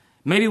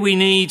 Maybe we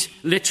need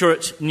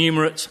literate,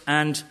 numerate,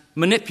 and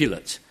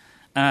manipulate,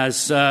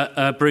 as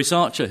Bruce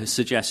Archer has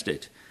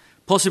suggested.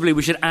 Possibly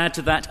we should add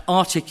to that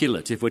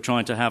articulate if we're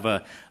trying to have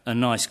a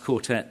nice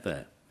quartet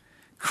there.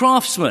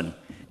 Craftsman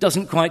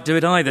doesn't quite do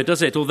it either,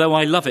 does it? Although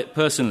I love it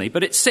personally.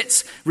 But it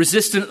sits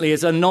resistantly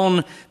as a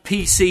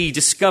non-PC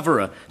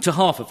discoverer to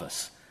half of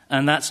us,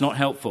 and that's not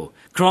helpful.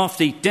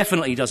 Crafty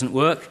definitely doesn't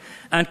work,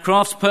 and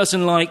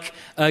craftsperson-like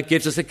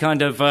gives us a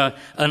kind of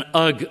an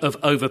ugh of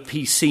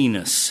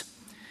over-PC-ness.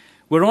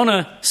 We're on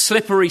a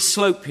slippery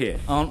slope here,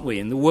 aren't we,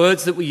 in the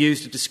words that we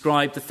use to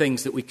describe the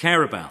things that we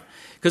care about.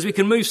 Because we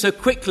can move so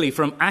quickly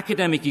from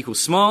academic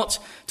equals smart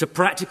to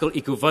practical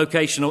equal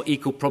vocational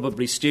equal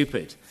probably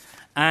stupid.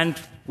 And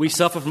we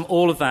suffer from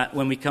all of that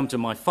when we come to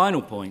my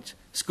final point,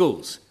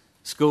 schools.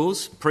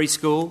 Schools,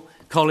 preschool,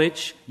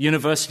 college,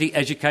 university,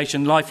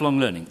 education, lifelong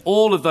learning.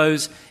 All of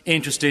those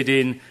interested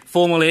in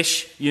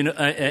formal-ish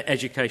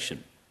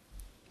education.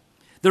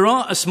 There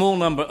are a small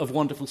number of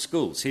wonderful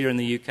schools here in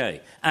the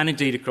UK and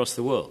indeed across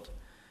the world.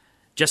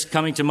 Just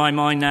coming to my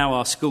mind now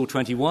are School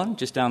 21,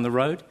 just down the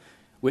road,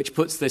 which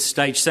puts this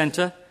stage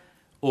centre,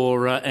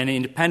 or an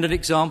independent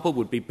example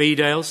would be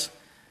Bedales.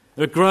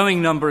 There are a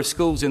growing number of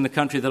schools in the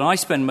country that I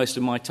spend most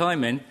of my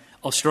time in,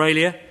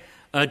 Australia,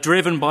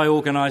 driven by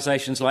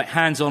organisations like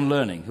Hands On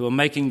Learning, who are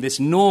making this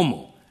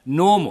normal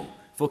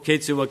for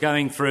kids who are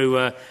going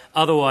through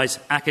otherwise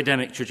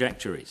academic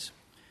trajectories.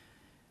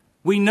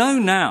 We know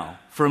now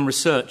from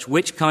research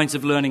which kinds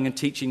of learning and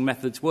teaching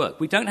methods work.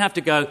 We don't have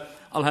to go,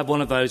 I'll have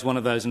one of those,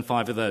 and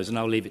 5 of those, and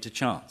I'll leave it to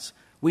chance.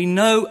 We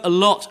know a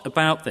lot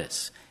about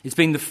this. It's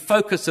been the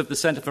focus of the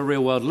Centre for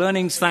Real World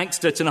Learning, thanks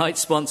to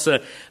tonight's sponsor,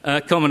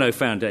 Comino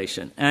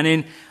Foundation. And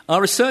in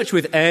our research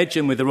with EDGE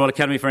and with the Royal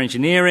Academy for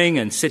Engineering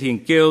and City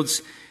and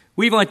Guilds,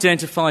 we've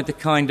identified the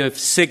kind of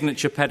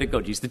signature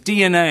pedagogies, the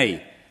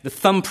DNA, the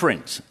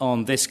thumbprint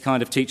on this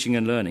kind of teaching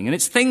and learning. And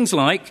it's things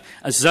like,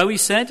 as Zoe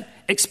said,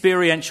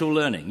 experiential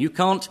learning. You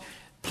can't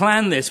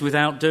plan this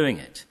without doing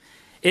it.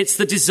 It's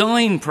the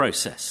design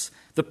process,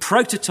 the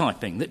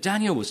prototyping that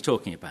Daniel was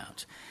talking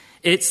about.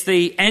 It's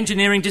the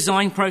engineering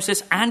design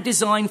process and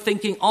design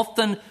thinking,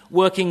 often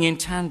working in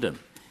tandem.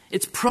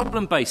 It's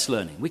problem-based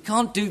learning. We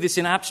can't do this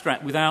in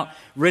abstract without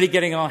really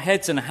getting our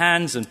heads and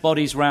hands and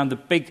bodies around the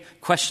big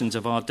questions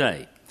of our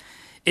day.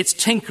 It's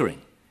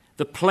tinkering,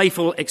 the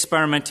playful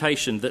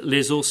experimentation that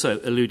Liz also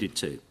alluded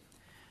to.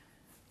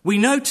 We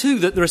know, too,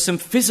 that there are some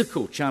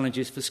physical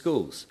challenges for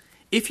schools.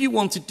 If you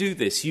want to do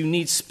this, you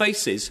need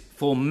spaces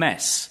for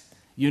mess.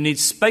 You need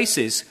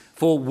spaces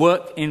for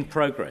work in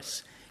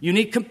progress. You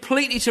need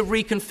completely to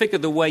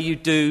reconfigure the way you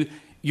do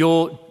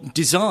your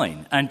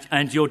design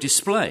and your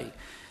display,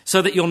 so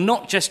that you're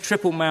not just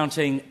triple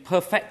mounting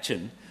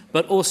perfection,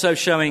 but also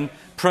showing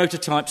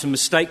prototypes and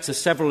mistakes, as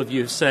several of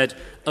you have said,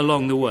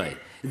 along the way.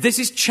 This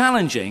is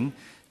challenging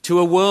to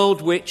a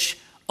world which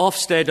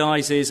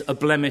Ofstedizes a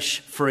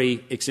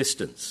blemish-free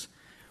existence.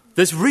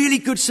 There's really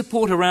good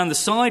support around the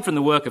side from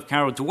the work of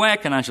Carol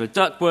Dweck and Angela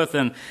Duckworth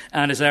and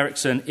Anders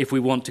Ericsson if we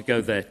want to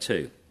go there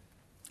too.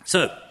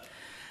 So,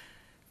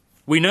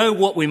 we know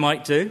what we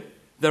might do.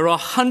 There are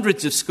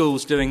hundreds of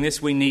schools doing this.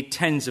 We need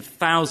tens of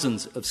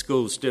thousands of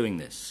schools doing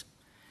this.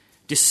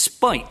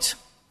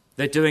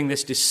 They're doing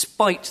this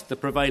despite the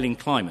prevailing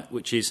climate,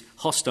 which is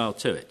hostile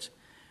to it.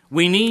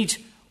 We need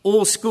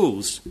all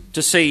schools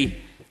to see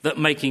that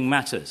making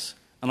matters.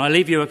 And I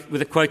leave you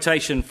with a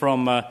quotation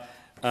from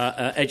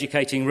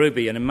Educating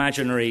Ruby, an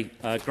imaginary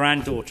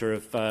granddaughter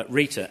of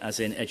Rita,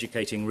 as in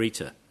Educating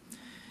Rita.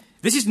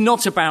 This is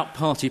not about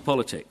party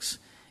politics.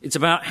 It's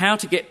about how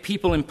to get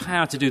people in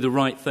power to do the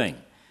right thing.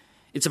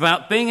 It's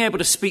about being able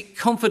to speak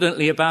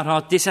confidently about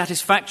our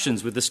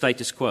dissatisfactions with the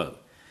status quo.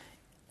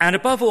 And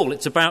above all,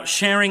 it's about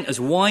sharing as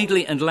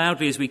widely and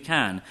loudly as we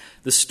can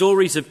the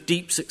stories of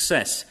deep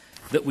success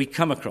that we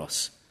come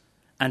across,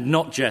 and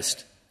not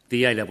just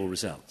the A-level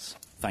results.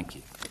 Thank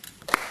you.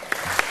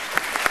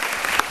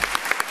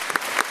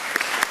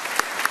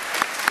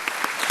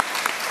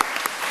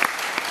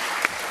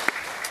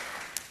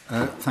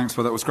 Thanks,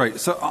 Will. That was great.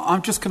 So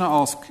I'm just going to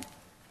ask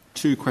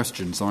two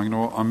questions.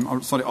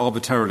 I'm slightly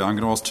arbitrarily. I'm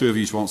going to ask two of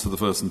you to answer the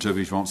first and two of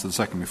you to answer the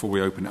second before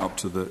we open it up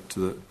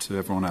to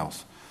everyone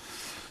else.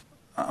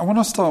 I want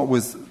to start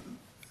with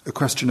a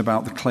question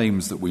about the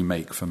claims that we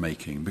make for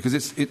making,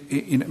 because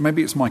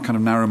maybe it's my kind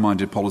of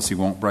narrow-minded policy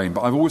wonk brain,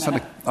 but I've always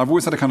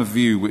had a kind of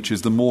view which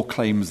is the more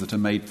claims that are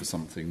made for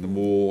something, the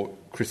more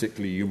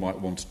critically you might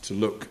want to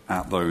look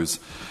at those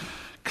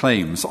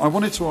claims. I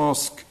wanted to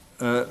ask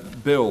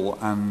Bill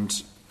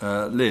and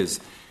Liz,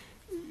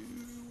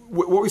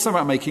 what we say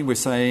about making, we're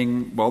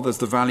saying, well, there's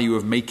the value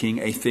of making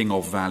a thing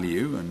of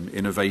value and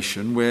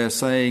innovation. We're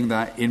saying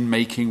that in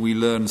making we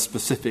learn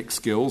specific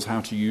skills,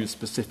 how to use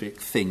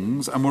specific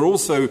things. And we're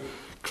also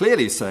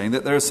clearly saying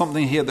that there is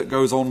something here that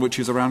goes on which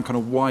is around kind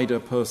of wider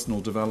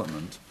personal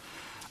development.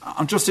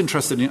 I'm just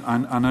interested in,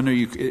 and I know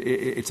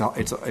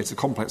it's a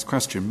complex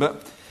question,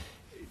 but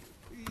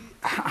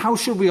how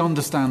should we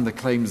understand the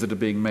claims that are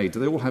being made? Do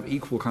they all have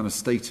equal kind of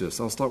status?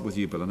 I'll start with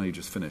you, Bill. I know you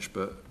just finished,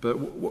 but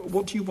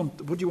what do you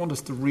want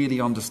us to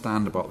really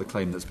understand about the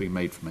claim that's being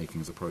made for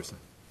making as a process?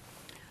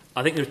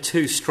 I think there are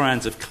two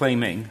strands of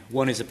claiming.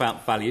 One is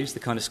about values, the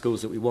kind of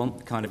schools that we want,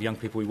 the kind of young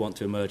people we want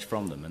to emerge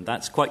from them, and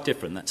that's quite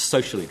different. That's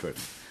socially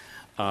driven.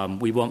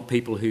 We want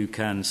people who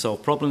can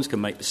solve problems,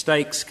 can make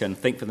mistakes, can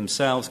think for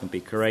themselves, can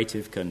be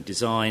creative, can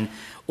design,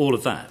 all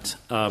of that.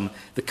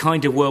 The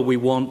kind of world we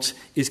want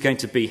is going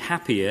to be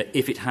happier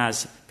if it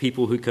has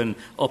people who can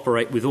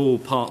operate with all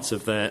parts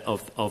of the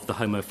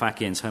Homo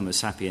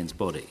sapiens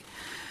body.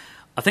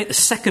 I think the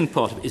second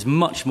part of it is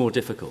much more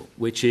difficult,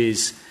 which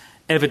is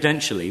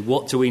evidentially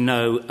what do we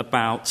know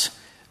about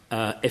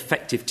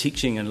effective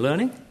teaching and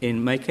learning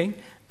in making,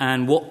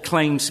 and what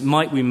claims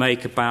might we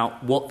make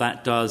about what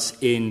that does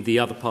in the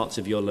other parts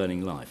of your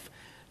learning life.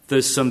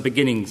 There's some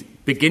beginnings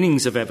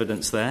of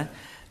evidence there.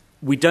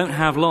 We don't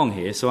have long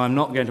here, so I'm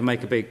not going to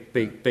make a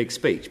big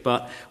speech,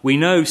 but we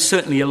know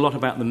certainly a lot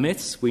about the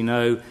myths. We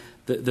know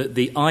that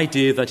the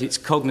idea that it's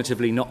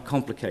cognitively not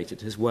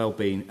complicated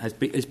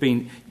has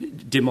been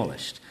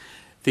demolished.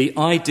 The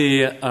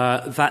idea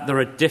that there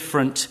are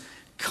different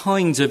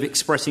kinds of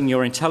expressing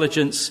your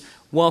intelligence,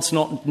 whilst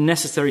not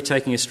necessarily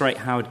taking a straight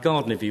Howard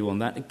Gardner view on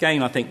that,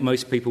 again, I think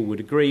most people would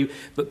agree,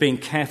 but being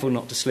careful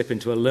not to slip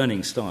into a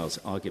learning styles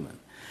argument.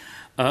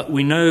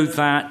 We know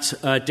that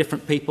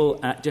different people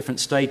at different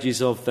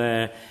stages of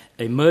their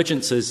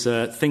emergence as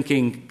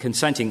thinking,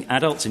 consenting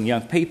adults and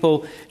young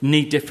people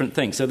need different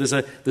things. So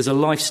there's a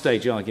life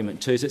stage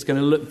argument too, so it's going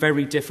to look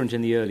very different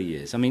in the early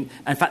years. I mean,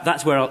 in fact,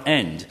 that's where I'll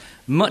end.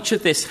 Much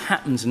of this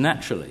happens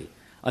naturally.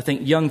 I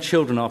think young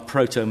children are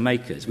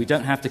proto-makers. We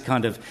don't have to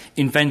kind of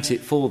invent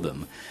it for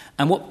them.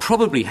 And what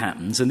probably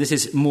happens, and this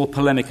is more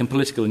polemic and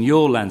political in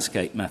your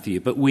landscape, Matthew,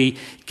 but we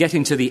get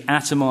into the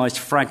atomised,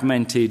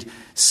 fragmented,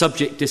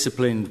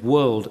 subject-disciplined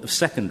world of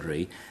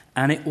secondary,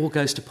 and it all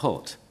goes to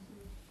pot.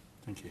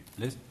 Thank you.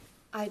 Liz?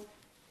 I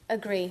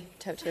agree,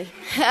 totally.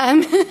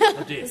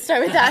 Oh dear.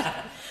 Start with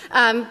that.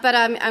 But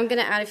I'm going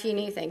to add a few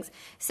new things.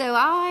 So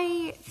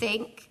I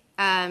think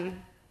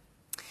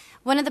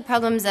one of the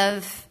problems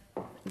of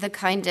the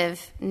kind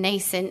of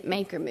nascent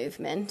maker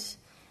movement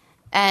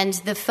and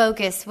the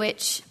focus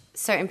which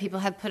certain people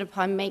have put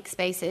upon make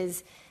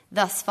spaces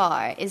thus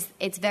far is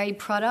it's very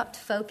product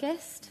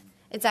focused.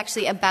 It's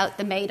actually about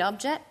the made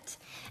object.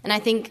 And I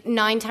think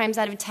 9 times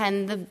out of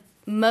 10, the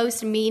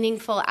most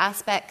meaningful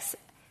aspects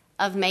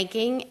of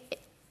making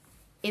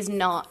is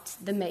not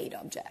the made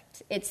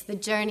object. It's the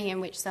journey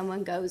in which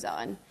someone goes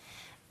on.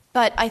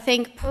 But I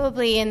think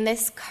probably in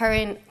this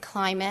current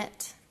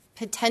climate,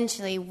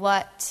 potentially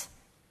what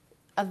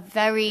a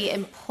very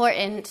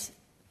important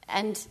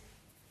and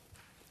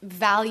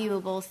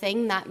valuable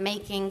thing that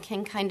making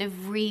can kind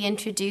of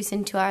reintroduce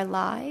into our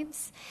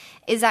lives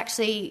is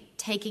actually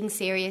taking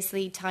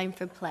seriously time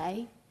for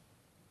play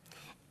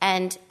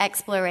and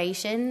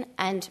exploration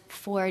and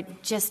for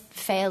just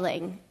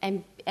failing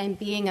and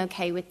being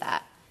okay with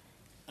that.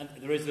 And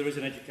there is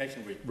an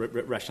educational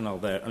rationale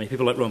there. I mean,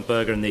 people like Ron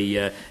Berger and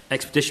the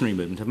expeditionary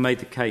movement have made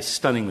the case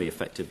stunningly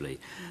effectively.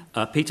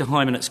 Peter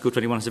Hyman at School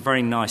 21 has a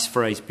very nice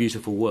phrase,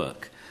 beautiful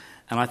work.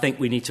 And I think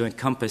we need to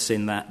encompass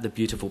in that the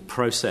beautiful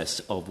process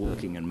of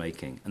walking and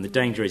making. And the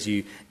danger is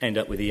you end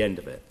up with the end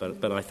of it.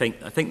 But I think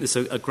there's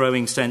a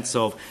growing sense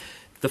of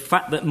the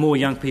fact that more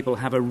young people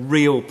have a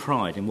real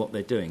pride in what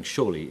they're doing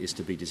surely is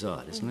to be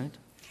desired, isn't it?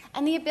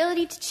 And the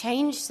ability to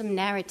change some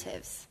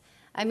narratives.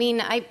 I mean,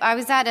 I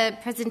was at a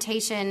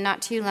presentation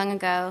not too long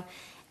ago,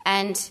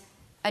 and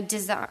a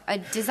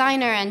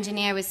designer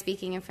engineer was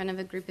speaking in front of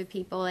a group of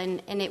people,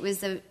 and it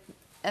was a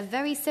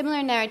very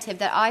similar narrative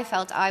that I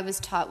felt I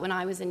was taught when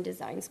I was in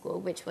design school,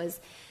 which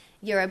was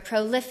you're a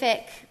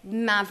prolific,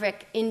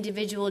 maverick,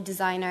 individual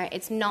designer.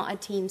 It's not a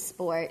team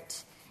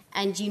sport,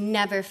 and you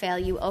never fail.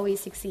 You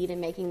always succeed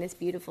in making this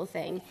beautiful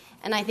thing.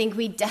 And I think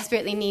we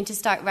desperately need to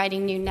start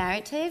writing new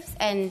narratives,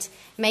 and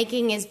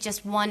making is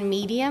just one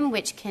medium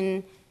which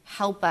can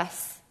help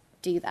us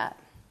do that.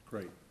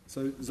 Great.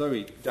 So,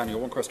 Zoe, Daniel,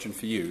 one question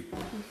for you.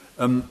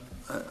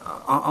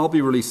 I'll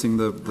be releasing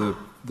the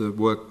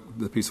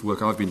piece of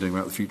work I've been doing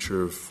about the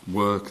future of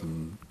work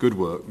and good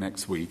work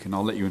next week, and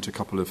I'll let you into a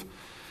couple of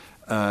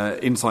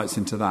insights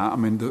into that. I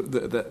mean,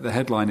 the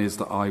headline is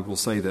that I will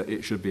say that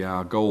it should be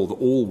our goal that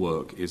all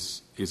work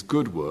is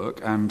good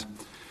work, and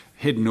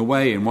hidden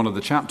away in one of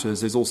the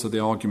chapters is also the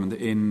argument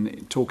that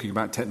in talking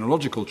about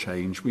technological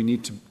change, we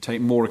need to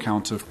take more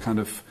account of kind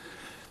of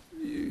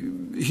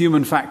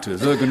human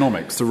factors,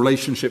 ergonomics, the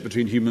relationship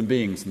between human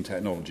beings and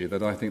technology,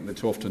 that I think that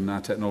too often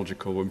now when we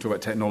talk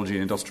about technology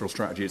and industrial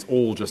strategy, it's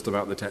all just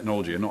about the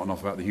technology and not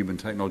enough about the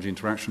human-technology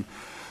interaction.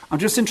 I'm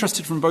just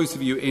interested from both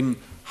of you in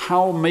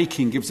how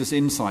making gives us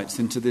insights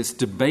into this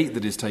debate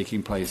that is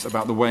taking place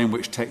about the way in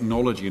which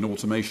technology and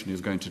automation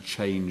is going to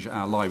change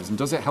our lives. And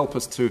does it help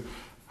us to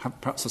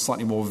have perhaps a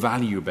slightly more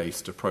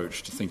value-based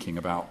approach to thinking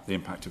about the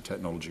impact of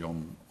technology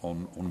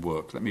on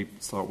work? Let me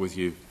start with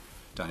you,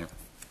 Daniel.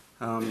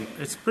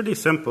 It's pretty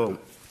simple.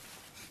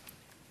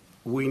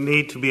 We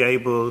need to be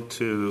able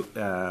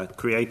to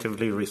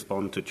creatively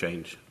respond to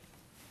change.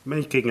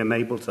 Making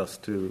enables us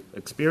to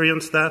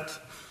experience that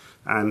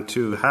and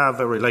to have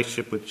a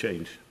relationship with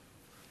change.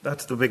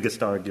 That's the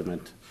biggest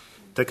argument.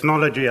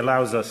 Technology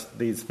allows us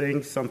these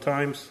things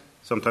sometimes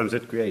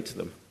it creates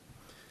them.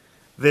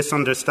 This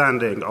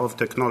understanding of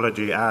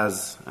technology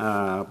as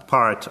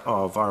part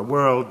of our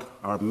world,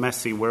 our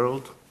messy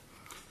world,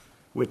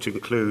 which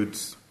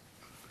includes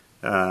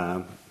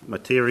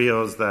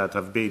materials that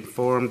have been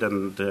formed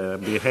and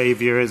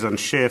behaviors and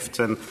shifts,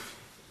 and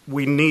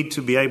we need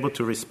to be able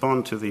to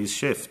respond to these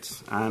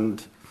shifts.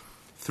 And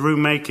through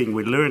making,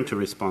 we learn to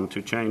respond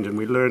to change, and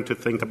we learn to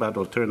think about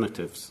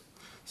alternatives.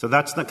 So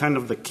that's the kind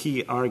of the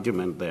key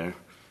argument there,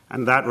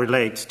 and that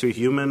relates to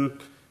human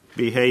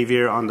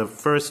behavior on the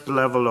first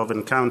level of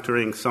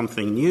encountering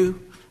something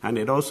new, and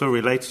it also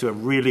relates to a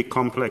really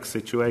complex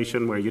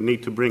situation where you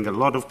need to bring a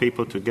lot of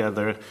people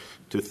together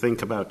to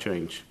think about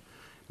change.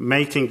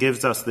 Making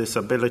gives us this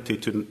ability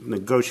to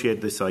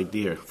negotiate this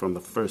idea from the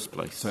first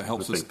place. So it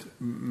helps us,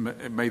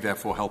 it may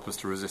therefore help us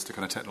to resist a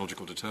kind of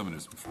technological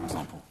determinism, for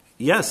example.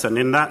 Yes, and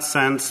in that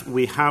sense,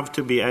 we have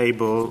to be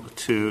able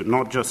to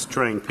not just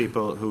train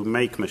people who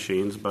make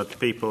machines, but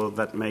people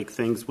that make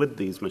things with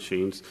these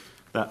machines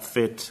that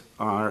fit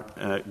our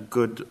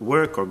good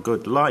work or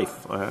good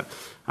life.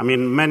 I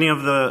mean, many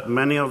of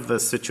the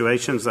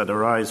situations that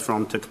arise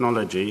from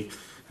technology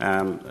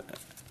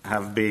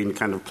have been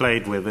kind of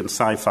played with in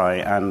sci-fi,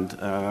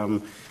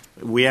 and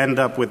we end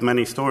up with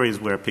many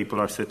stories where people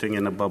are sitting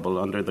in a bubble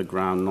under the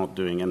ground not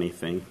doing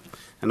anything.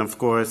 And of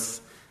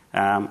course,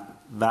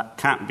 that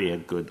can't be a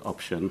good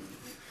option,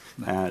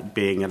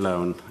 being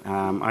alone.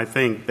 I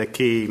think the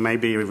key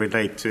maybe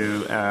relate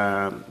to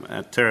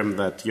a term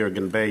that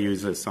Jürgen Bay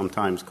uses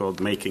sometimes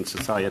called making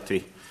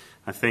society.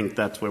 I think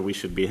that's where we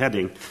should be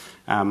heading.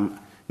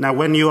 Now,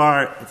 when you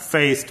are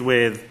faced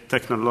with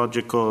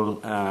technological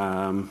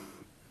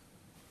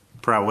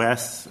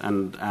prowess,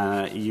 and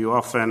you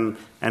often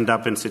end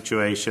up in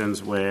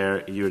situations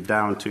where you're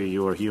down to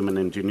your human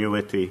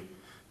ingenuity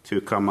to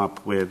come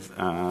up with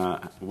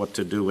what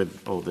to do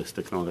with all this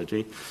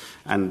technology.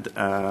 And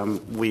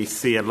we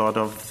see a lot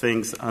of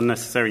things,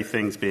 unnecessary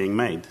things being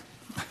made.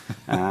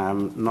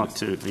 Not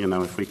to,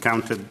 if we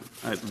counted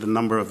the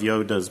number of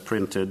Yodas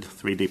printed,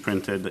 3D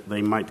printed,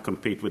 they might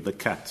compete with the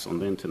cats on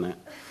the internet.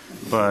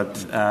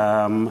 But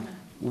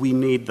we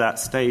need that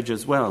stage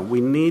as well.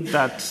 We need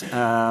that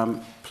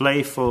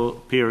playful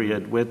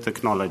period with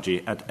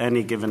technology at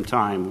any given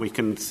time. We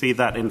can see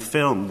that in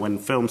film. When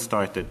film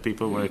started,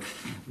 people were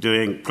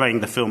playing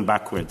the film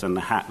backwards and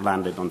the hat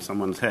landed on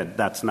someone's head.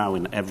 That's now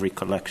in every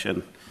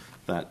collection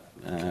that,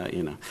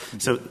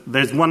 So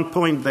there's one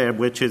point there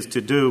which is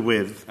to do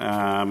with,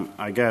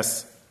 I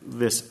guess,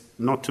 this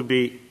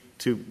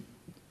to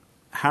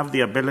have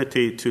the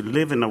ability to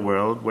live in a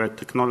world where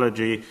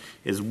technology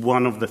is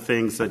one of the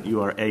things that you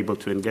are able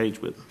to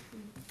engage with.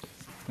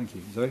 Thank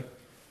you. Zoe?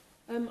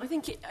 I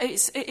think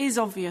it is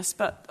obvious,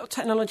 but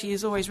technology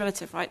is always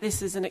relative, right?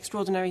 This is an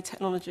extraordinary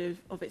technology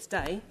of its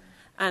day,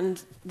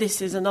 and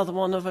this is another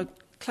one of a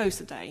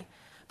closer day.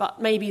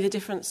 But maybe the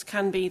difference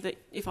can be that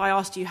if I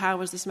asked you how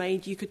was this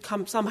made, you could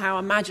somehow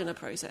imagine a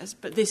process,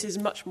 but this is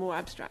much more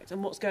abstract,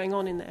 and what's going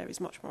on in there is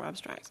much more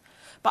abstract.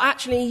 But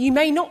actually, you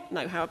may not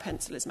know how a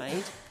pencil is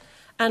made,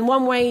 and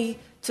one way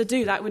to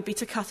do that would be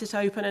to cut it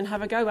open and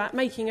have a go at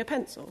making a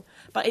pencil.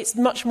 But it's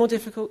much more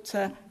difficult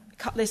to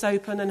cut this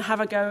open and have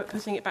a go at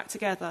putting it back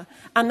together.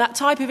 And that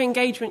type of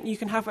engagement you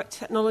can have with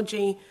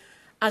technology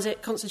as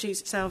it constitutes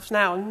itself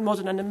now,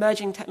 modern and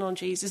emerging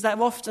technologies, is that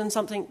often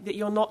something that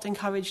you're not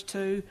encouraged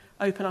to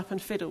open up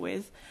and fiddle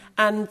with,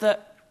 and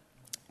that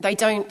they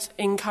don't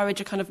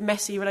encourage a kind of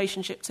messy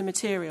relationship to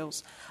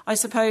materials. I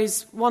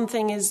suppose one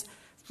thing is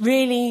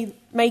really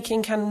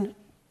making can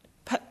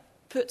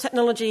put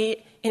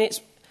technology in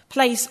its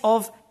place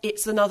of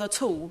it's another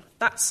tool.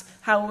 That's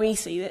how we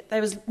see it.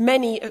 There was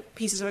many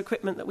pieces of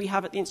equipment that we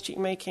have at the Institute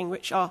of Making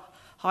which are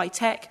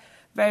high-tech,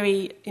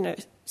 very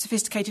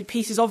sophisticated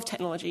pieces of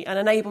technology,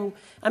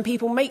 and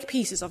people make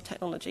pieces of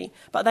technology,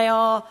 but they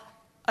are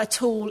a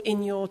tool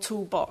in your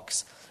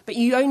toolbox. But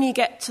you only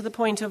get to the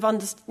point of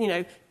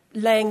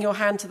laying your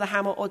hand to the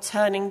hammer or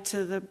turning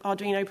to the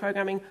Arduino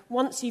programming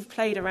once you've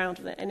played around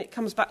with it, and it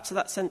comes back to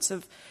that sense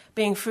of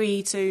being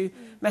free to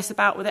mess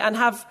about with it and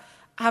have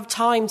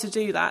time to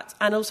do that,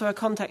 and also a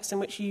context in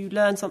which you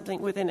learn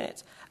something within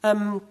it.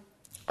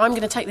 I'm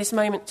going to take this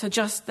moment to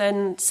just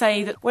then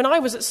say that when I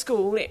was at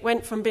school, it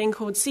went from being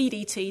called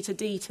CDT to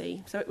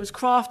DT. So it was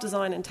craft,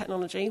 design and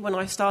technology when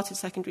I started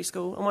secondary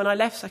school. And when I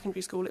left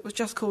secondary school, it was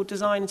just called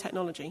design and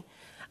technology.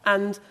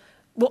 And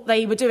what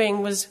they were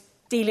doing was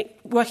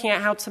working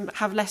out how to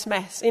have less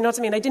mess. You know what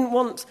I mean? They didn't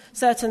want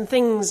certain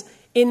things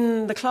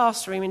in the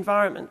classroom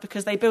environment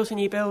because they built a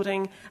new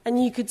building,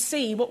 and you could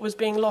see what was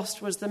being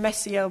lost was the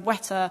messier,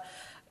 wetter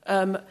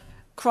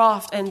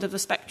craft end of the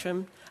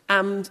spectrum,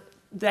 and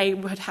they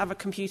would have a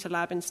computer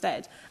lab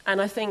instead.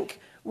 And I think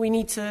we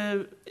need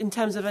to, in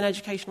terms of an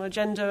educational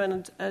agenda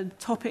and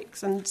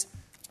topics and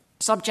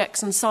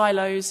subjects and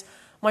silos,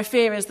 my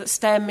fear is that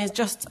STEM is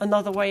just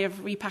another way of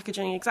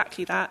repackaging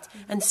exactly that,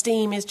 and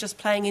STEAM is just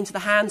playing into the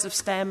hands of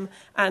STEM.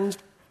 And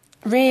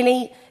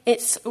really,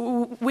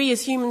 we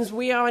as humans,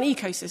 we are an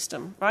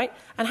ecosystem, right?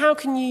 And how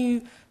can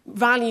you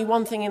value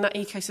one thing in that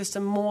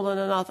ecosystem more than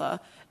another?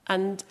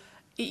 And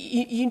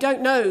you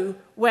don't know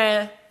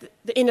where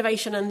the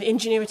innovation and the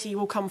ingenuity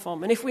will come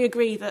from. And if we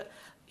agree that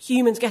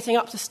humans getting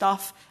up to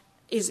stuff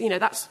is,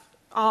 that's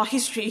our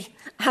history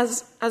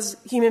as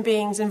human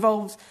beings,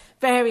 involves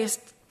various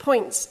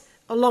points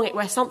along it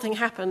where something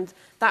happened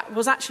that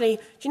was actually,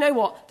 do you know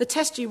what? The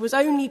test tube was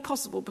only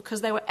possible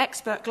because there were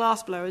expert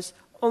glassblowers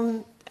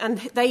and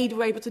they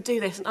were able to do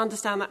this and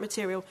understand that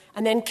material.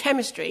 And then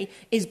chemistry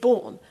is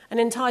born. An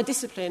entire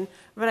discipline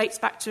relates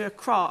back to a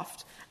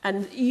craft.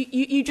 And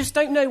you just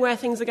don't know where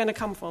things are going to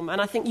come from.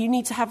 And I think you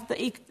need to have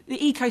the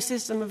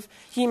ecosystem of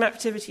human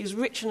activity as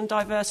rich and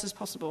diverse as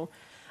possible.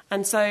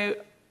 And so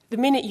the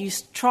minute you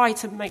try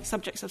to make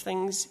subjects of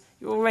things,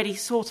 you're already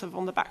sort of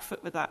on the back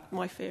foot with that,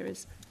 my fear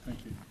is.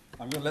 Thank you.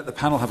 I'm going to let the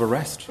panel have a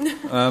rest.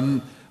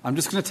 I'm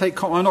just going to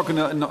take... I'm not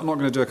going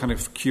to do a kind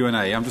of Q&A.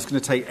 I'm just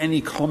going to take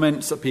any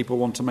comments that people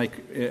want to make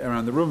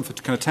around the room for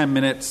kind of 10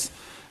 minutes.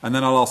 And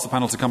then I'll ask the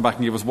panel to come back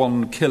and give us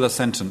one killer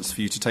sentence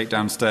for you to take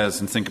downstairs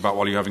and think about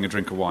while you're having a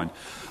drink of wine.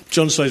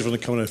 John Slater from the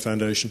Commono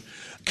Foundation.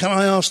 Can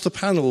I ask the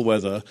panel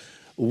whether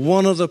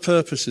one of the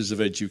purposes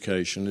of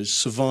education is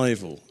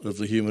survival of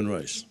the human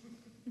race?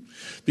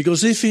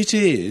 Because if it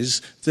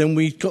is, then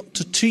we've got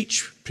to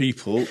teach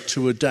people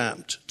to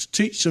adapt. To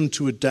teach them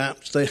to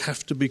adapt, they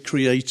have to be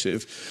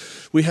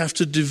creative. We have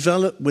to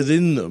develop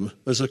within them,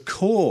 as a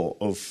core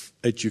of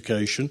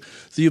education,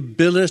 the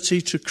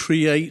ability to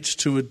create,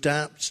 to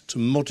adapt, to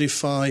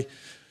modify,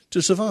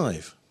 to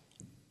survive.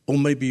 Or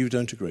maybe you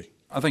don't agree.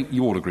 I think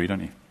you all agree,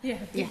 don't you? Yeah.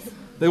 Yes.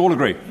 They all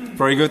agree.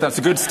 Very good. That's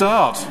a good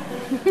start.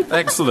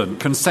 Excellent.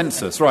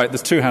 Consensus. Right,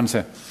 there's two hands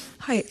here.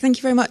 Hi, thank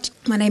you very much.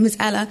 My name is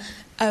Ella.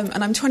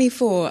 and I'm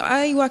 24.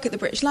 I work at the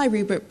British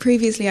Library, but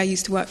previously I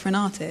used to work for an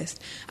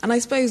artist. And I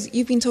suppose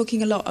you've been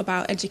talking a lot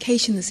about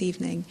education this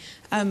evening,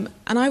 and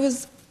I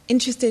was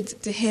interested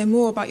to hear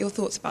more about your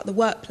thoughts about the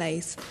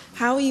workplace.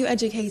 How are you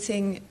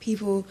educating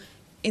people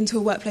into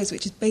a workplace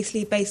which is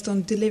basically based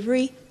on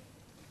delivery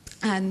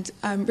and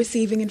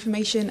receiving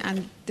information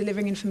and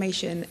delivering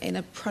information in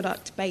a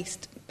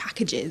product-based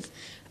packages?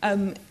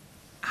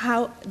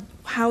 How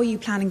are you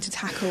planning to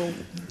tackle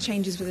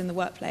changes within the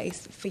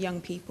workplace for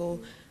young people?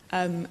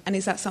 And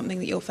is that something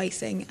that you're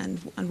facing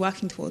and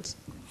working towards?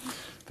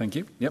 Thank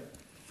you. Yep.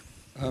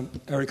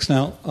 Eric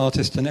Snell,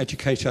 artist and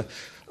educator.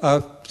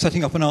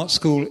 Setting up an art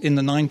school in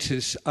the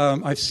 90s,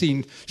 I've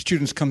seen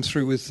students come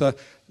through with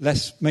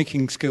less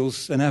making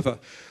skills than ever.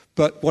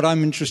 But what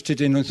I'm interested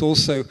in is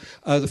also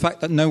the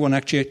fact that no one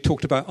actually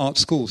talked about art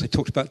schools. They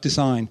talked about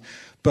design.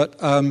 But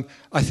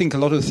I think a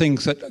lot of the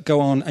things that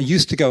go on and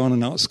used to go on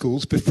in art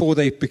schools before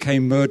they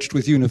became merged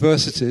with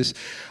universities,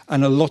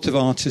 and a lot of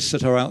artists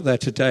that are out there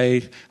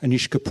today,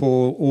 Anish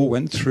Kapoor all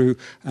went through,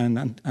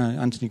 and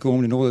Anthony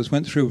Gorman and all those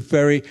went through a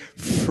very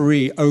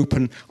free,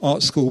 open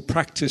art school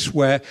practice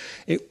where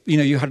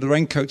you had the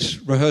raincoats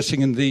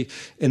rehearsing in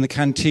the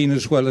canteen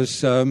as well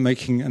as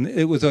making, and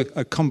it was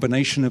a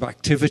combination of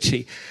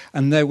activity.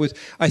 And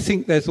I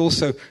think there's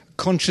also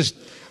conscious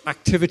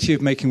activity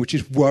of making, which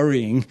is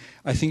worrying.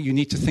 I think you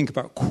need to think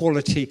about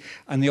quality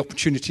and the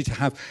opportunity to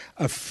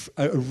have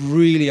a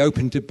really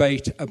open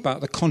debate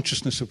about the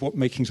consciousness of what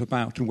making's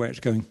about and where it's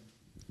going.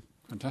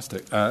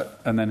 Fantastic.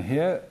 And then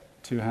here,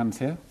 2 hands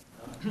here.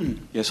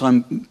 Yes,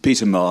 I'm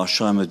Peter Marsh.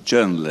 I'm a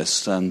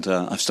journalist, and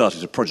I've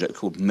started a project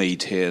called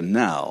Made Here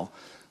Now,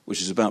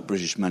 which is about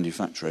British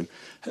manufacturing.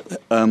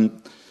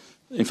 In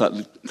fact,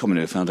 the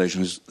Commonwealth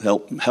Foundation has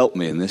helped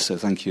me in this, so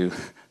thank you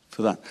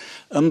for that.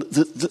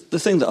 The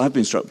thing that I've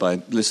been struck by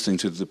listening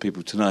to the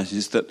people tonight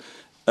is that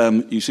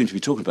you seem to be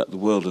talking about the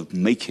world of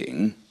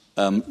making,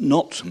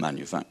 not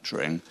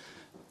manufacturing.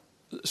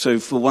 So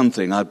for one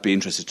thing, I'd be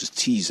interested to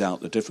tease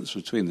out the difference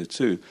between the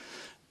two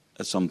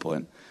at some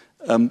point.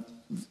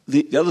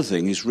 The other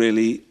thing is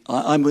really,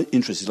 I'm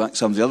interested, like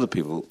some of the other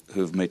people who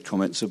have made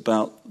comments,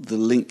 about the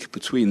link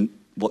between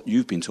what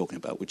you've been talking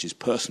about, which is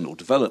personal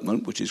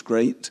development, which is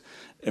great.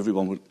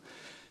 Everyone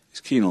is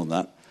keen on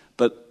that.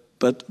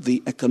 But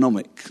the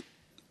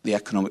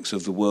economics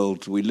of the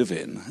world we live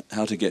in,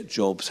 how to get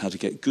jobs, how to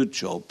get good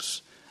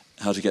jobs,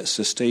 how to get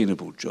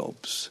sustainable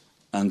jobs.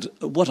 And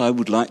what I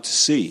would like to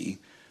see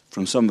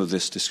from some of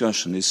this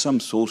discussion is some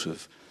sort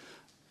of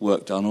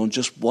work done on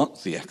just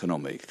what the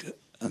economic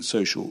and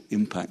social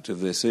impact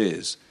of this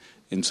is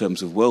in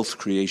terms of wealth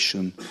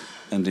creation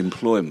and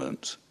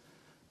employment.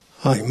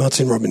 Hi,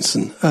 Martin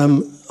Robinson.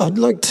 I'd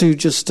like to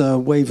just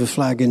wave a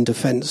flag in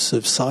defence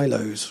of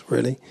silos,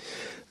 really.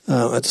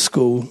 At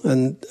school,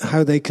 and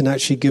how they can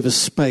actually give us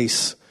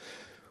space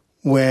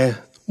where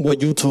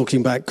what you're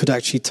talking about could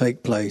actually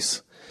take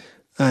place.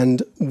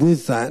 And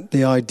with that,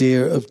 the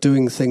idea of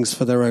doing things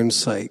for their own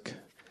sake,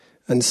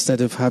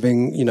 instead of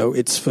having,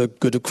 it's for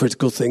good of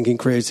critical thinking,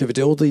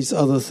 creativity, all these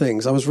other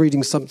things. I was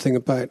reading something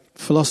about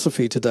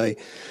philosophy today,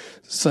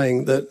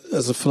 saying that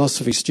as a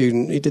philosophy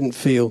student, he didn't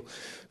feel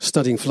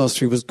studying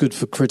philosophy was good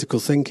for critical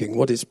thinking.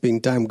 What it's been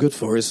damn good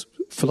for is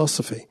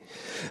philosophy.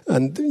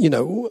 And,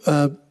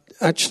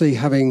 actually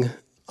having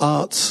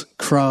arts,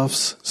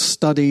 crafts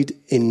studied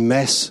in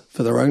mess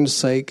for their own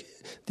sake,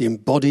 the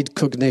embodied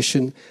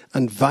cognition,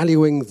 and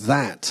valuing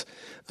that,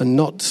 and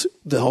not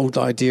the whole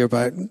idea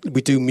about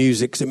we do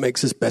music because it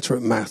makes us better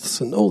at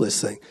maths and all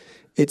this thing.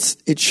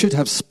 It should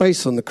have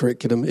space on the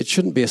curriculum. It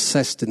shouldn't be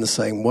assessed in the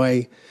same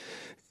way.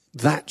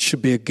 That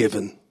should be a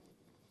given.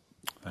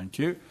 Thank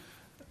you.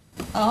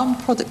 I'm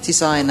a product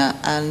designer,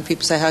 and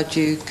people say, how do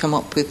you come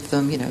up with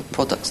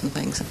products and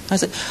things? I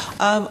said,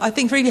 I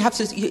think really have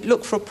to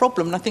look for a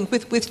problem. And I think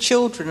with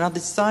children and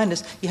other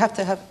designers, you have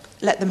to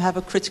let them have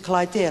a critical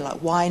idea, like,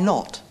 why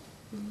not?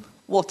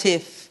 What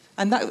if?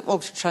 And that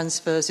obviously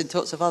transfers into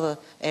lots of other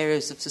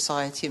areas of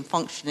society and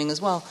functioning as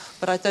well.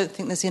 But I don't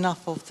think there's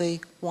enough of the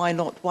why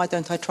not, why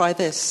don't I try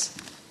this?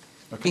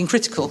 Okay. Being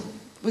critical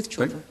with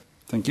children.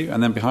 Thank you.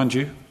 And then behind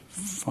you,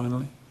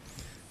 finally.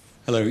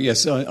 Hello,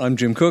 yes, I'm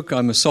Jim Cook.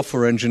 I'm a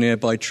software engineer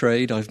by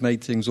trade. I've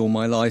made things all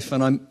my life,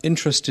 and I'm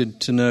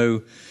interested to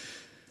know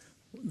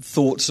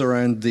thoughts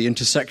around the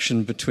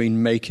intersection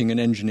between making and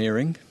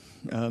engineering.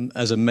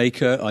 As a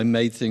maker, I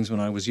made things when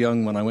I was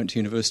young. When I went to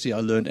university, I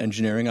learned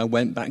engineering. I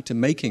went back to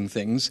making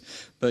things,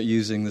 but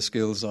using the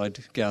skills I'd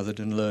gathered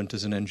and learned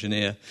as an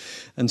engineer.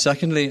 And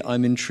secondly,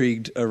 I'm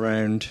intrigued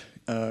around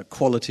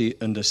quality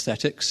and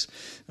aesthetics.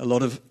 A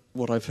lot of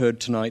what I've heard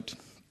tonight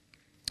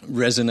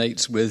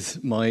resonates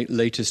with my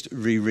latest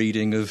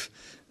rereading of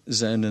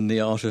Zen and the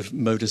Art of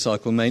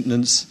Motorcycle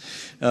Maintenance.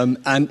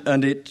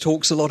 And it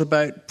talks a lot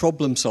about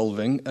problem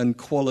solving and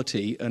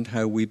quality and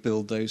how we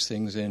build those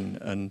things in.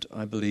 And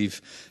I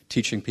believe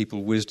teaching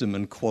people wisdom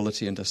and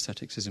quality and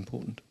aesthetics is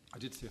important. I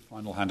did see a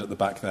final hand at the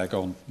back there.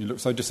 Go on. You look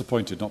so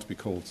disappointed not to be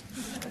called.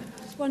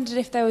 I just wondered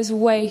if there was a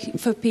way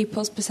for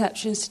people's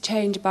perceptions to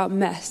change about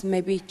mess and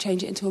maybe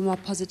change it into a more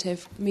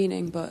positive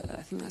meaning, but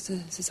I think that's a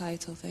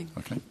societal thing.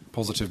 Okay,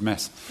 positive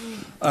mess.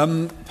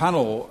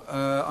 Panel,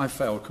 I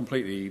failed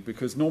completely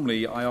because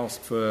normally I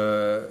ask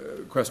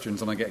for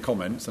questions and I get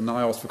comments, and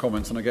I ask for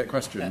comments and I get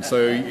questions.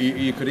 So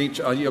you could each...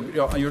 You're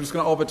just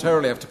going to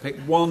arbitrarily have to pick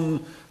one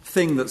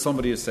thing that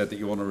somebody has said that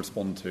you want to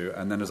respond to,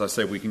 and then, as I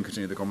say, we can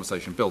continue the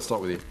conversation. Bill,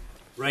 start with you.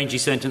 Rangy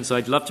sentence.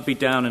 I'd love to be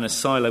down in a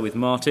silo with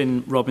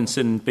Martin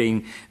Robinson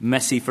being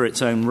messy for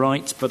its own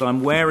right, but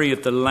I'm wary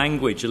of the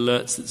language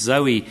alerts that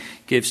Zoe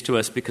gives to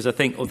us because I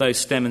think although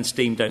STEM and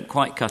STEAM don't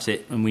quite cut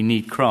it and we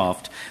need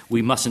craft,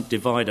 we mustn't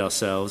divide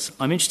ourselves.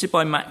 I'm interested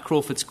by Matt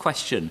Crawford's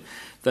question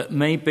that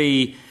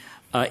maybe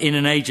in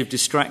an age of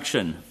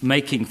distraction,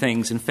 making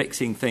things and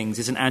fixing things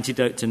is an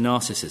antidote to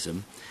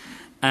narcissism.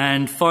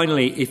 And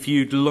finally, if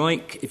you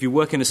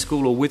work in a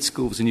school or with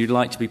schools and you'd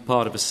like to be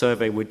part of a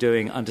survey we're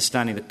doing,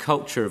 understanding the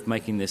culture of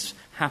making this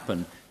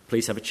happen,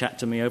 please have a chat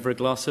to me over a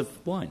glass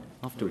of wine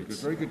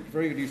afterwards. Very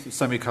good use of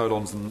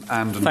semicolons and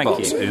but. Thank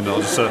you. In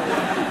order to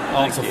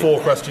answer 4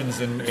 questions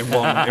in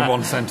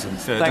one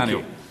sentence.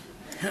 Daniel.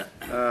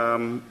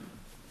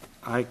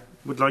 I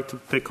would like to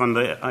pick on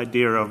the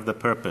idea of the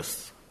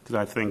purpose, because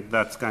I think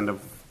that's kind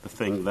of the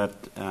thing that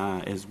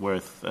is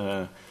worth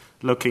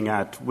looking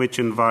at, which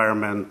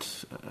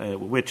environment,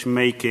 which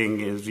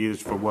making is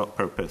used for what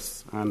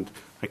purpose. And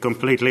I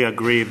completely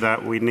agree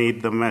that we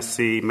need the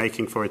messy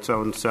making for its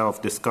own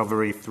self,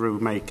 discovery through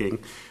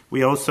making.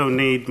 We also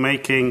need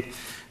making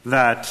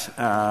that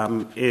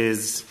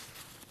is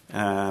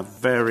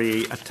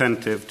very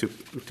attentive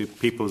to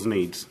people's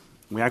needs.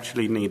 We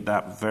actually need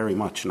that very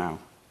much now.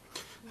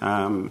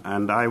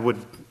 And I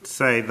would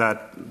say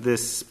that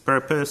this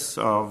purpose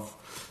of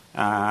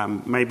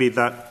maybe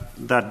that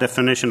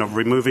definition of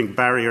removing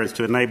barriers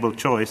to enable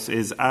choice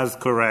is as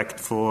correct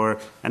for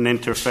an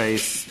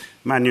interface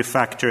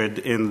manufactured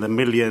in the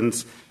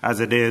millions as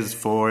it is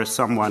for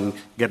someone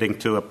getting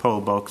to a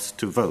poll box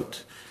to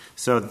vote.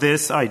 So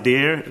this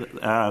idea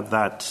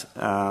that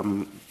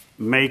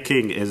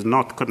making is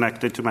not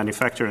connected to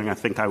manufacturing, I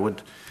think I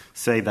would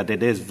say that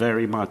it is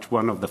very much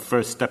one of the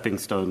first stepping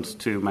stones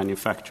to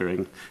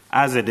manufacturing,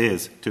 as it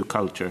is to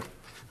culture.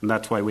 And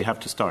that's why we have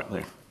to start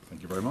there.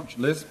 Thank you very much.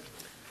 Liz?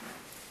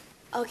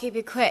 I'll keep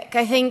it quick.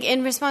 I think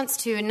in response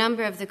to a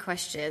number of the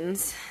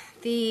questions,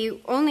 the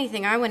only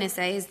thing I want to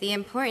say is the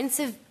importance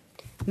of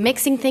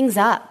mixing things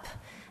up,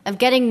 of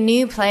getting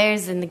new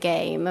players in the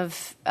game,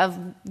 of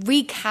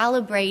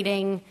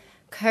recalibrating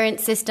current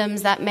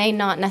systems that may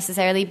not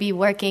necessarily be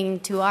working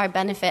to our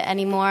benefit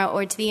anymore,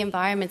 or to the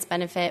environment's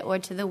benefit, or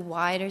to the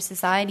wider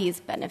society's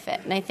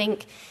benefit. And I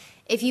think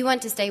if you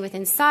want to stay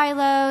within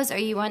silos, or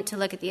you want to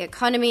look at the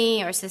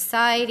economy, or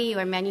society,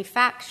 or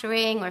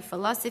manufacturing, or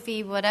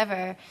philosophy,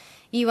 whatever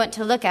you want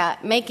to look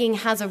at, making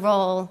has a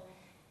role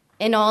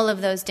in all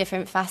of those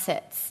different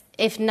facets,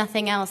 if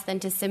nothing else than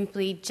to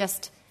simply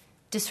just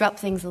disrupt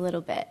things a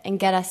little bit and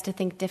get us to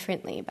think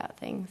differently about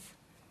things.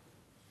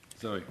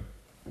 Zoe?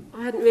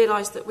 I hadn't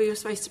realised that we were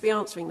supposed to be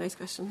answering those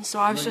questions, so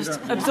I was just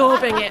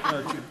absorbing it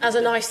as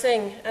a nice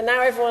thing. And now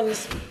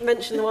everyone's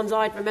mentioned the ones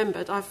I'd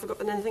remembered. I've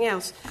forgotten anything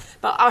else.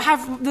 But I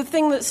have the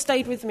thing that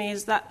stayed with me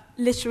is that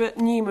literate,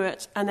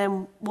 numerate, and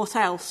then what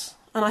else?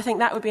 And I think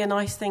that would be a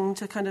nice thing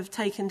to kind of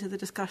take into the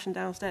discussion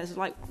downstairs.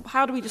 Like,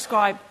 how do we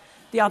describe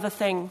the other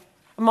thing?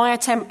 My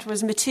attempt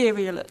was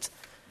materialate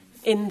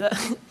in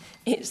the...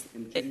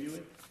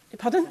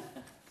 Pardon?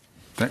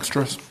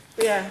 Dexterous?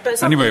 Yeah.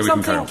 But anyway, we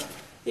can carry on.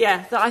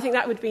 Yeah, I think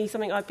that would be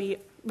something I'd be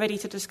ready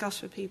to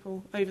discuss with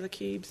people over the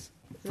cubes.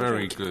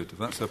 Very good.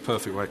 That's a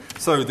perfect way.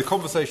 So the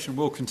conversation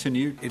will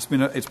continue. It's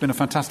been a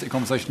fantastic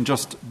conversation.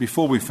 Just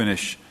before we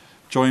finish,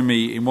 join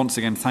me in once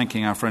again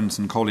thanking our friends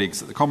and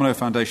colleagues at the Commono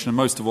Foundation, and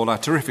most of all our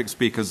terrific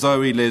speakers,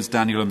 Zoe, Liz,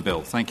 Daniel and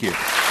Bill. Thank you.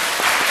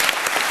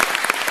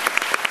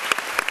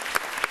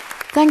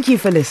 Thank you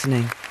for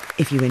listening.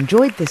 If you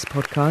enjoyed this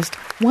podcast,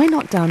 why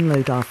not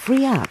download our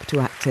free app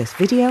to access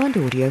video and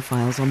audio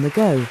files on the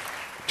go?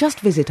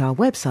 Just visit our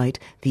website,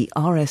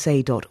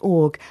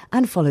 thersa.org,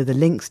 and follow the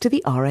links to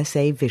the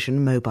RSA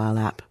Vision mobile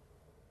app.